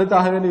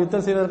மறுத்தவர்களுக்காக வேண்டி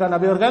யுத்தம் செய்வதற்காக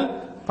நபியவர்கள்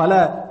பல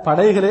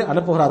படைகளை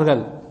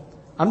அனுப்புகிறார்கள்.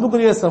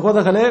 அன்புக்குரிய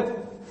சகோதரர்களே,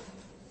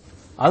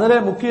 அதிலே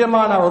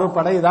முக்கியமான ஒரு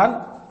படைதான்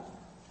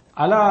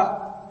அலா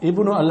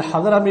இப்னு அல்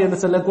ஹதரமி என்று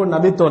சொல்லக்கூடிய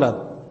நபித்தோழர்.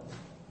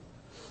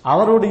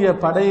 அவருடைய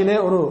படையிலே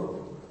ஒரு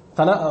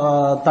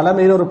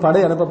தலைமையில் ஒரு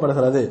படை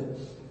அனுப்பப்படுகிறது.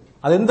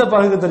 அது எந்த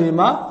பகுதிக்கு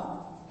தெரியுமா?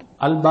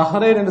 அல்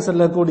பஹ்ரைன் என்று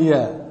சொல்லக்கூடிய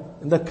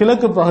இந்த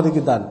கிழக்கு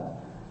பகுதிக்கு தான்,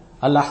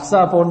 அல்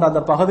அஹ்ஸா போன்ற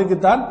அந்த பகுதிக்கு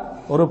தான்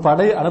ஒரு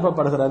படை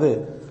அனுப்பப்படுகிறது.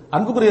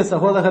 அன்புக்குரிய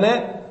சகோதரர்களே,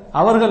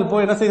 அவர்கள்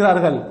போய் என்ன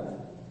செய்கிறார்கள்?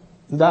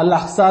 இந்த அல்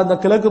அஹ்ஸா இந்த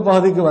கிழக்கு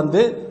பகுதிக்கு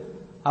வந்து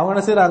அவங்க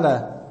என்ன செய்யறாங்க?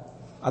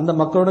 அந்த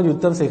மக்களுடன்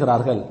யுத்தம்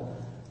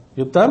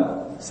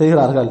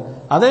செய்கிறார்கள்.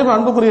 அதே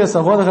அன்புக்குரிய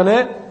சகோதரர்களே,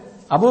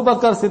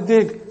 அபூபக்கர்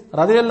சித்திக்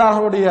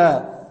ரலியல்லாஹுடைய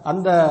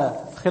அந்த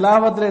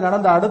ஹிலாபத்திலே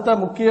நடந்த அடுத்த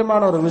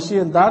முக்கியமான ஒரு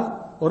விஷயம் தான்,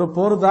 ஒரு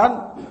போர் தான்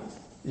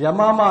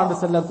யமாமா என்று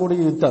சொல்லக்கூடிய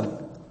யுத்தம்.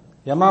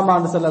 யமாமா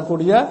என்று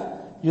சொல்லக்கூடிய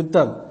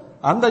யுத்தம்.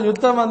 அந்த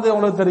யுத்தம் வந்து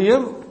உங்களுக்கு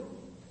தெரியும்,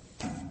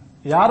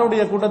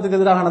 யாருடைய கூட்டத்துக்கு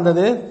எதிராக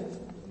நடந்தது?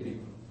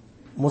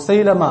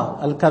 முசைலமா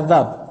அல்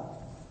கத்தாப்.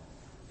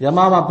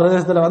 யமாமா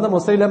பிரதேசத்தில் வந்து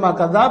முசைலமா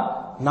கத்தாப்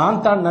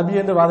நான் தான் நபி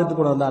என்று வாதிட்டுக்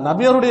கொண்டு வந்தான்.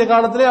 நபியருடைய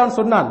காலத்திலே அவன்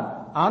சொன்னான்,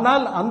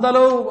 ஆனால் அந்த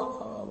அளவு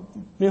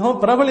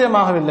மிகவும்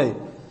பிரபலியமாகவில்லை.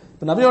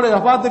 நபியோடைய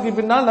வஃபாத்துக்கு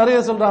பின்னால் நிறைய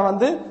சொல்றான்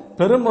வந்து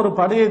பெரும் ஒரு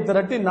படையை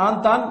திரட்டி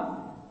நான் தான்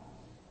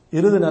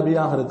இறுதி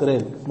நபியாக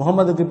இருக்கிறேன்,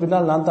 முகமதுக்கு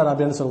பின்னால் நான் தான்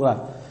நபி என்று சொல்கிறான்.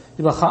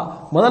 இப்ப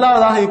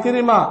முதலாவதாக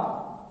இக்ரிமா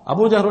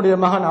அபூஜஹலுடைய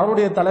மகன்,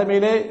 அவருடைய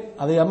தலைமையிலே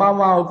அதை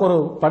யமாமாவுக்கு ஒரு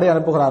படை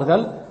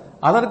அனுப்புகிறார்கள்.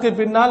 அதற்கு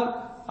பின்னால்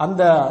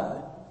அந்த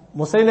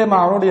முசைலிமா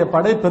அவருடைய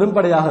படை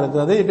பெரும்படையாக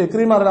இருக்கிறது. இப்ப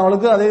இக்ரிமா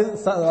அவர்களுக்கு அதை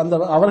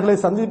அவர்களை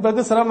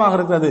சந்திப்பதற்கு சிரமமாக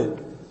இருக்கிறது,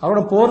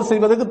 அவருடன் போர்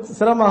செய்வதற்கு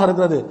சிரமமாக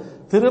இருக்கிறது.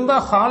 திரும்ப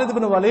ஹாலித்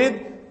பின் வலீத்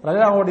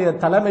ரலியல்லாஹுடைய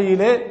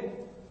தலைமையிலே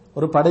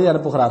ஒரு படையை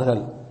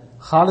அனுப்புகிறார்கள்.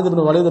 ஹாலித்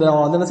பின் வலீத்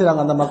வந்து என்ன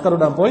செய்றாங்க? அந்த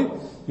மக்களுடன் போய்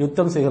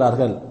யுத்தம்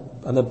செய்கிறார்கள்.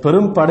 அந்த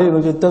பெரும் படை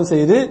யுத்தம்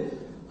செய்து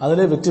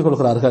அதிலே வெற்றி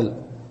கொள்கிறார்கள்.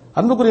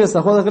 அன்புக்குரிய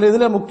சகோதரர்கள்,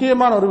 இதுல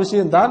முக்கியமான ஒரு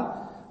விஷயம் தான்,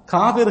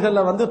 காபிர்கள்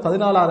வந்து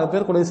 14,000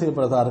 பேர் கொலை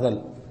செய்யப்படுகிறார்கள்.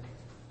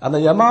 அந்த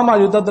யமாமா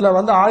யுத்தத்தில்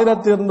வந்து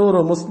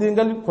 1200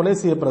 முஸ்லீம்கள் கொலை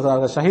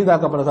செய்யப்படுகிறார்கள்,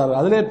 ஷஹீதாக்கப்படுகிறார்கள்.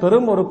 அதிலே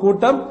பெரும் ஒரு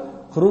கூட்டம்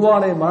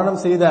குர்ஆனை மரணம்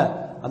செய்த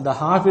அந்த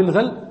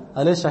ஹாஃபில்கள்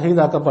அதிலே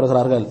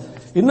ஷஹீதாக்கப்படுகிறார்கள்.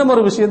 இன்னும்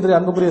ஒரு விஷயம் தெரியும்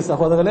அன்புக்குரிய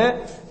சகோதரர்களே,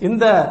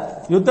 இந்த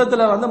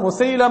யுத்தத்தில் வந்து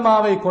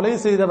முசைலமாவை கொலை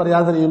செய்தவர்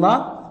யார் தெரியுமா?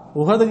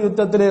 உஹது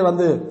யுத்தத்திலே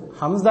வந்து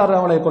ஹம்ஸா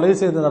அவனை கொலை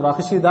செய்த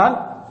வஹ்ஷி தான்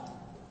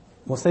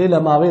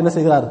முசைலமாவை என்ன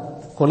செய்கிறார்?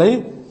 கொலை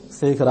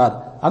செய்கிறார்.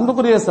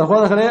 அன்புக்குரிய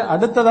சகோதரர்களே,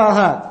 அடுத்ததாக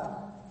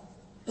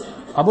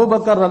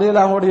அபூபக்கர்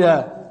ரலியல்லாஹுடைய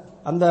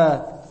அந்த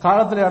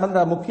காலத்தில் நடந்த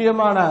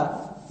முக்கியமான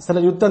சில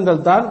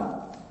யுத்தங்கள் தான்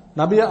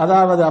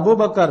அதாவது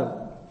அபூபக்கர்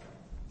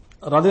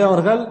ரலியல்லாஹு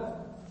அவர்கள்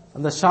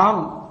அந்த ஷாம்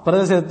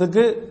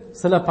பிரதேசத்துக்கு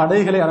சில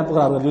படைகளை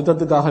அனுப்புகிறார்கள்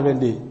யுத்தத்துக்காக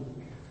வேண்டி.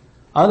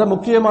 அதுல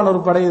முக்கியமான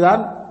ஒரு படை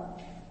தான்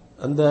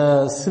அந்த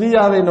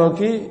சிரியாவை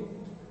நோக்கி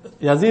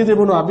யசீத்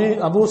இப்னு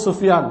அபூ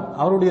சுஃபியான்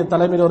அவருடைய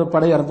தலைமையில் ஒரு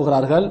படை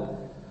அனுப்புகிறார்கள்.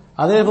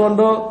 அதே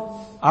போன்று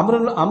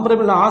அம்ர்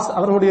இப்னு ஆஸ்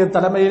அவருடைய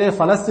தலைமையிலே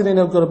பலஸ்தீனை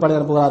நோக்கி ஒரு படை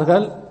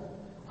அனுப்புகிறார்கள்.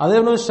 அதே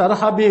போன்று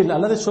ஷர்ஹபீல்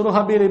அல்லது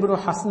ஷுர்ஹபீல் இப்னு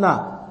ஹஸ்னா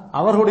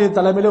அவர்களுடைய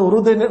தலைமையிலே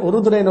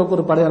உருதுனை நோக்கி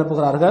ஒரு படை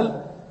அனுப்புகிறார்கள்.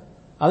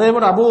 அதே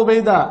போல அபூ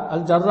உபைதா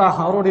அல் ஜர்ராஹ்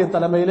அவருடைய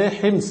தலைமையிலே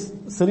ஹிம்ஸ்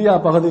சிரியா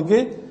பகுதிக்கு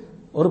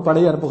ஒரு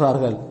படை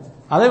அனுப்புகிறார்கள்.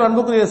 அதே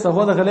அன்புக்குரிய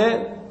சகோதரர்களே,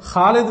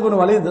 ஹாலித் பின்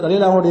வலீத்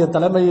ரலியல்லாஹுடைய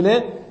தலைமையிலே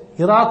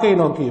ஈராக்கை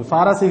நோக்கி,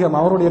 பாரசீகம்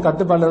அவருடைய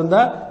கட்டுப்பாட்டில் இருந்த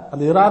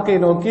அந்த ஈராக்கை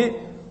நோக்கி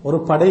ஒரு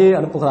படையை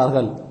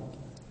அனுப்புகிறார்கள்.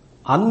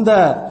 அந்த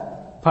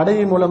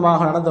படையின் மூலமாக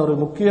நடந்த ஒரு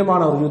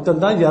முக்கியமான ஒரு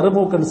யுத்தம் தான்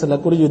யர்மூக் என்று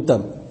சொல்லக்கூடிய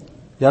யுத்தம்.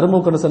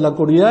 யர்மூக் என்று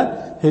சொல்லக்கூடிய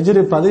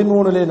ஹிஜ்ரி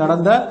 13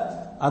 நடந்த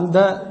அந்த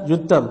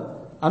யுத்தம்.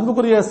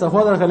 அன்புக்குரிய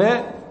சகோதரர்களே,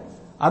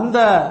 அந்த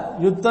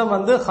யுத்தம்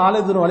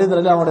ஹாலித் பின் வலீத்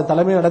ரலியல்லாஹுடைய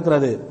தலைமையில்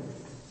நடக்கிறது.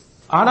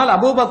 ஆனால்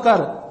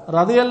அபூபக்கர்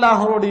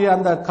ரலியல்லாஹுடைய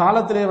அந்த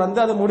காலத்திலே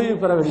அது முடிவு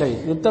பெறவில்லை,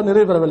 யுத்தம்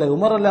நிறைவு பெறவில்லை.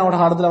 உமர் ரலியல்லாஹுடைய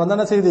காலத்தில்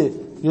என்ன செய்து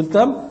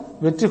யுத்தம்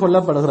வெற்றி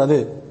கொள்ளப்படுகிறது.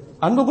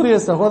 அன்புக்குரிய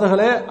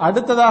சகோதரர்களே,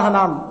 அடுத்ததாக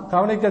நாம்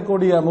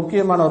கவனிக்கக்கூடிய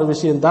முக்கியமான ஒரு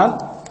விஷயம்தான்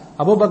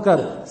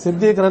அபூபக்கர்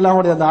சித்திக்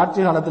ரலியல்லாஹுடைய அந்த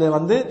ஆட்சி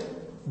காலத்திலே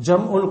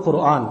ஜம்உல்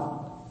குர்ஆன்,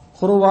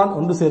 குர்ஆன்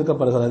ஒன்று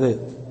சேர்க்கப்படுகிறது.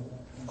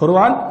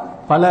 குர்ஆன்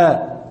பல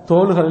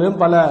தோள்களிலும்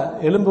பல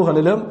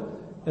எலும்புகளிலும்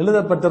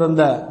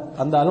எழுதப்பட்டிருந்த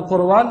அந்த அல்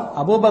குர்ஆன்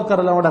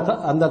அபூபக்கர்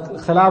அந்த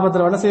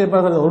ஹிலாபத்தில் என்ன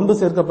செய்யப்படுகிறது, ஒன்று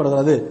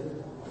சேர்க்கப்படுகிறது.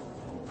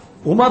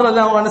 உமர்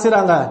ரலியல்லாஹு என்ன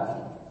செய்றாங்க,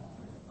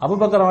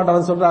 அபூபக்கர்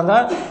அவர்கிட்ட சொல்றாங்க,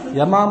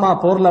 யமாமா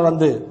போர்ல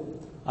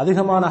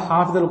அதிகமான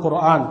ஹாஃபிதுல்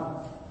குர்ஆன்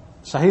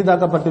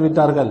ஷஹீதாக்கப்பட்டு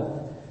விட்டார்கள்.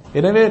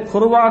 எனவே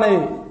குர்ஆனை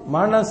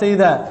மரணம்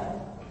செய்த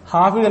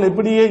ஹாஃபிகள்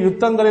இப்படியே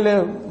யுத்தங்களிலே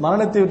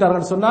மரணித்து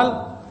விட்டார்கள் சொன்னால்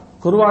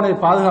குர்ஆனை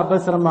பாதுகாப்ப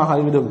சிரமமாக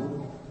ஆகிவிடும்.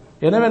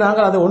 எனவே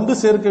நாங்கள் அதை ஒன்று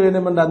சேர்க்க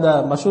வேண்டும் என்ற அந்த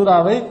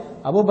மஷூராவை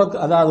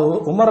அபூபக்கர், அதாவது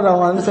உமர்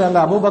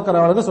அபூபக்கர்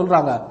அவர்களுக்கு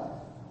சொல்றாங்க.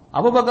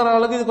 அபூபக்கர்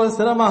அவர்களுக்கு இது கொஞ்சம்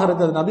சிரமமாக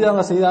இருக்கிறது, நபி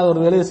அவங்க செய்யாத ஒரு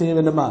வேலையை செய்ய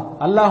வேண்டுமா,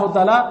 அல்லாஹு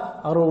தஆலா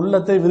அவர்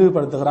உள்ளத்தை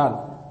விரிவுபடுத்துகிறான்.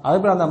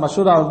 அதேபோல அந்த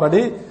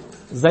மஷூராவின்படி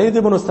ஸைத்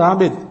இப்னு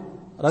சாபித்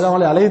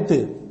ரலியல்லாஹு அழைத்து,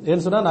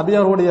 ஏன்னு சொன்னா நபி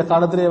அவருடைய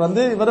காலத்திலே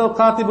இவர்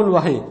காத்திபுல்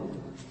வஹி,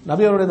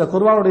 நபி அவருடைய இந்த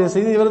குர்ஆனுடைய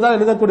செய்தி இவர் தான்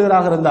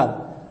எழுதக்கூடியவராக இருந்தார்.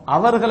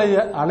 அவர்களை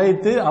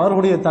அழைத்து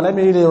அவர்களுடைய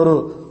தலைமையிலே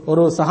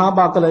ஒரு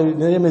சஹாபாக்களை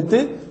நியமித்து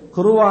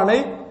குர்ஆனை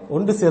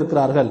ஒன்று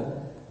சேர்க்கிறார்கள்.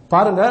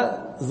 பாருங்க,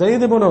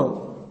 ஸைத் இப்னு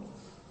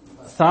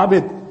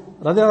சாபித்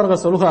ரலியல்லாஹு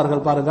அவர்கள்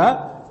சொல்கிறார்கள், பாருங்க,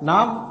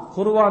 நாம்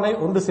குர்ஆனை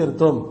ஒன்று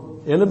சேர்த்தோம்,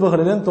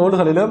 எலும்புகளிலும்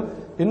தோள்களிலும்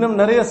இன்னும்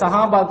நிறைய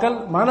சஹாபாக்கள்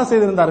மரணம்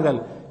செய்திருந்தார்கள்,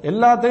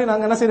 எல்லாத்தையும்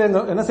நாங்கள்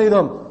என்ன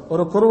செய்தோம்,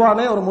 ஒரு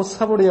குர்ஆனை ஒரு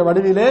முஸ்ஹபுடைய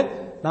வடிவிலே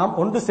நாம்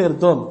ஒன்று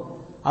சேர்த்தோம்.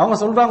 அவங்க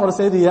சொல்றாங்க ஒரு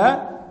செய்திய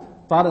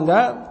பாருங்க,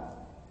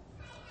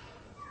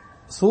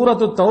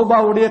 சூரத்து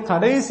தௌபாவுடைய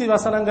கடைசி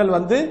வசனங்கள்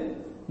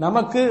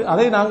நமக்கு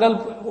அதை நாங்கள்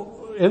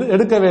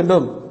எடுக்க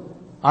வேண்டும்.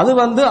 அது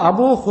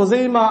அபூ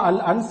ஹுசைமா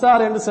அல்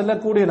அன்சார் என்று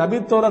சொல்லக்கூடிய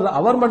நபித்தோழர்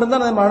அவர்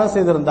மட்டும்தான் அதை மரணம்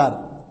செய்திருந்தார்,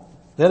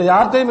 வேற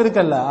யார்கிட்டையும்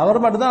இருக்கல்ல,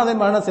 அவர் மட்டும்தான் அதை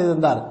மரணம்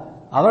செய்திருந்தார்.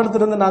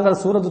 அவரிடத்திலிருந்து நாங்கள்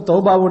சூரத்து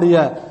தௌபாவுடைய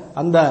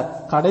அந்த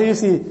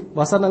கடைசி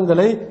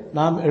வசனங்களை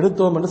நாம்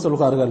எடுத்தோம் என்று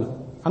சொல்கிறார்கள்.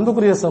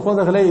 அன்புக்குரிய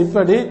சகோதரர்களே,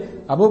 இப்படி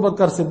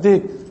அபூபக்கர்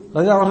சித்திக்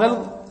அவர்கள்,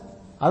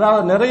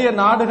 அதாவது நிறைய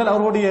நாடுகள்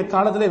அவருடைய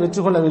காலத்திலே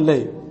வெற்றி கொள்ளவில்லை,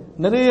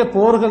 நிறைய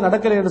போர்கள்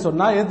நடக்கலை என்று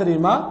சொன்னா ஏன்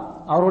தெரியுமா,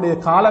 அவருடைய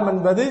காலம்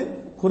என்பது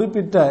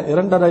குறிப்பிட்ட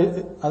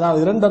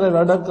 2.5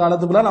 வருட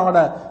காலத்துக்குள்ள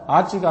அவரோட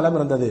ஆட்சி காலம்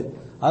இருந்தது.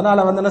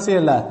 அதனால என்ன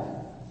செய்யல,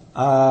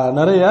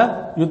 நிறைய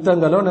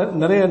யுத்தங்களோ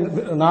நிறைய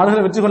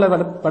நாடுகள் வெற்றி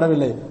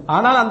கொள்ளப்படவில்லை.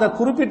 ஆனால் அந்த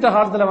குறிப்பிட்ட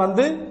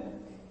காலத்தில்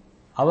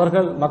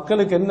அவர்கள்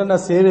மக்களுக்கு என்னென்ன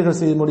சேவைகள்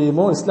செய்ய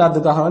முடியுமோ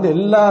இஸ்லாத்துக்காக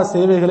எல்லா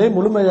சேவைகளையும்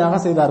முழுமையாக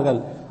செய்தார்கள்.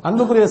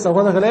 அன்புக்குரிய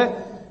சகோதரர்களே,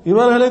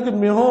 இவர்களுக்கு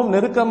மிகவும்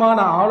நெருக்கமான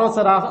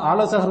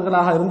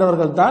ஆலோசகர்களாக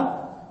இருந்தவர்கள் தான்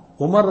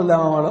உமர்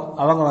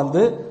அவங்க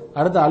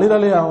அடுத்து அலி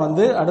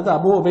ரலியல்லாஹு அடுத்து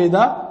Abu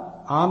Ubaida,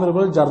 Amir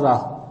ibn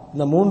Jarrah,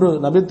 இந்த 3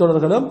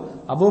 நபித்தோழர்களும்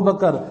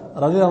அபூபக்கர்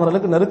ரலியல்லாஹு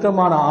அவர்களுக்கு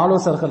நெருக்கமான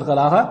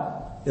ஆலோசகர்களாக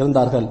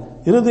இருந்தார்கள்.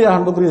 இறுதியாக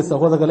அன்புக்குரிய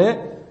சகோதரர்களே,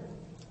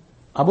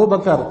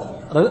 அபூபக்கர்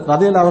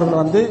ரலியல்லாஹு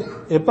அவர்கள்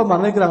எப்ப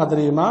மரணிக்கிறாங்க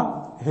தெரியுமா,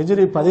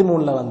 ஹிஜ்ரி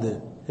 13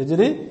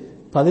 ஹிஜ்ரி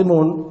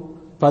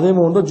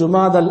 13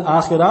 ஜுமாதல்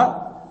ஆஹிரா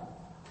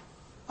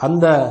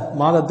அந்த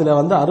மாதத்தில்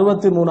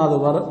 63வது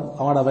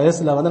அவனோட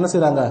வயசுல என்ன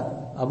செய்றாங்க,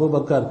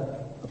 அபூபக்கர்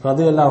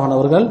ரலியல்லாஹு அன்ஹு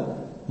அவர்கள்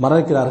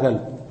மரணிக்கிறார்கள்.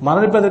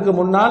 மரணிப்பதற்கு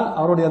முன்னால்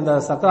அவருடைய அந்த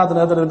சக்கராத்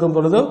நேரத்தில் இருக்கும்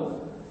பொழுது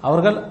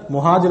அவர்கள்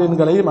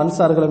முஹாஜிரின்களையும்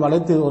அன்சார்களையும்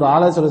அழைத்து ஒரு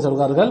ஆலோசனை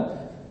சொல்கிறார்கள்,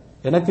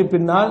 எனக்கு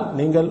பின்னால்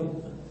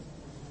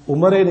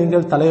உமரை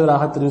நீங்கள்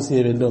தலைவராக தெரிவு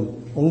செய்ய வேண்டும்,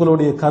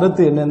 உங்களுடைய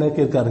கருத்து என்னென்ன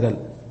கேட்கிறார்கள்.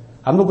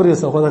 அன்புக்குரிய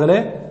சகோதரர்களே,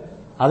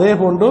 அதே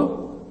போன்று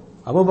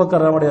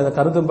அபூபக்கர்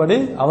கருத்தின்படி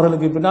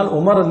அவர்களுக்கு பின்னால்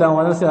உமர்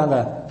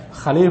ரலியல்லாஹு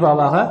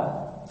ஹலீஃபாவாக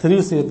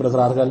தெரிவு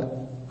செய்யப்படுகிறார்கள்.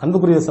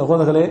 அன்புக்குரிய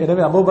சகோதரர்களே,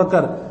 எனவே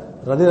அபூபக்கர்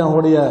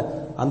ரலியல்லாஹுடைய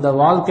அந்த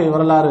வாழ்க்கை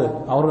வரலாறு,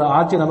 அவருடைய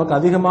ஆட்சி நமக்கு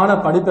அதிகமான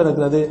படிப்பு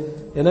இருக்கிறது.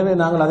 எனவே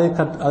நாங்கள் அதை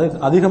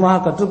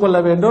அதிகமாக கற்றுக்கொள்ள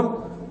வேண்டும்.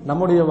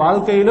 நம்முடைய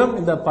வாழ்க்கையிலும்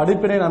இந்த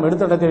படிப்பினை நாம்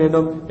எடுத்துடக்க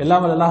வேண்டும்.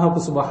 எல்லாம் அல்லாஹ்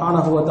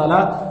சுப்ஹானஹு வ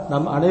தஆலா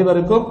நம்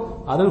அனைவருக்கும்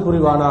அருள்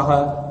புரிவானாக.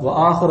 வ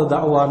ஆகிரு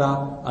தஅவானா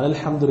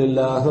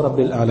அல்ஹம்துலில்லாஹி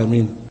ரப்பில்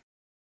ஆலமீன்.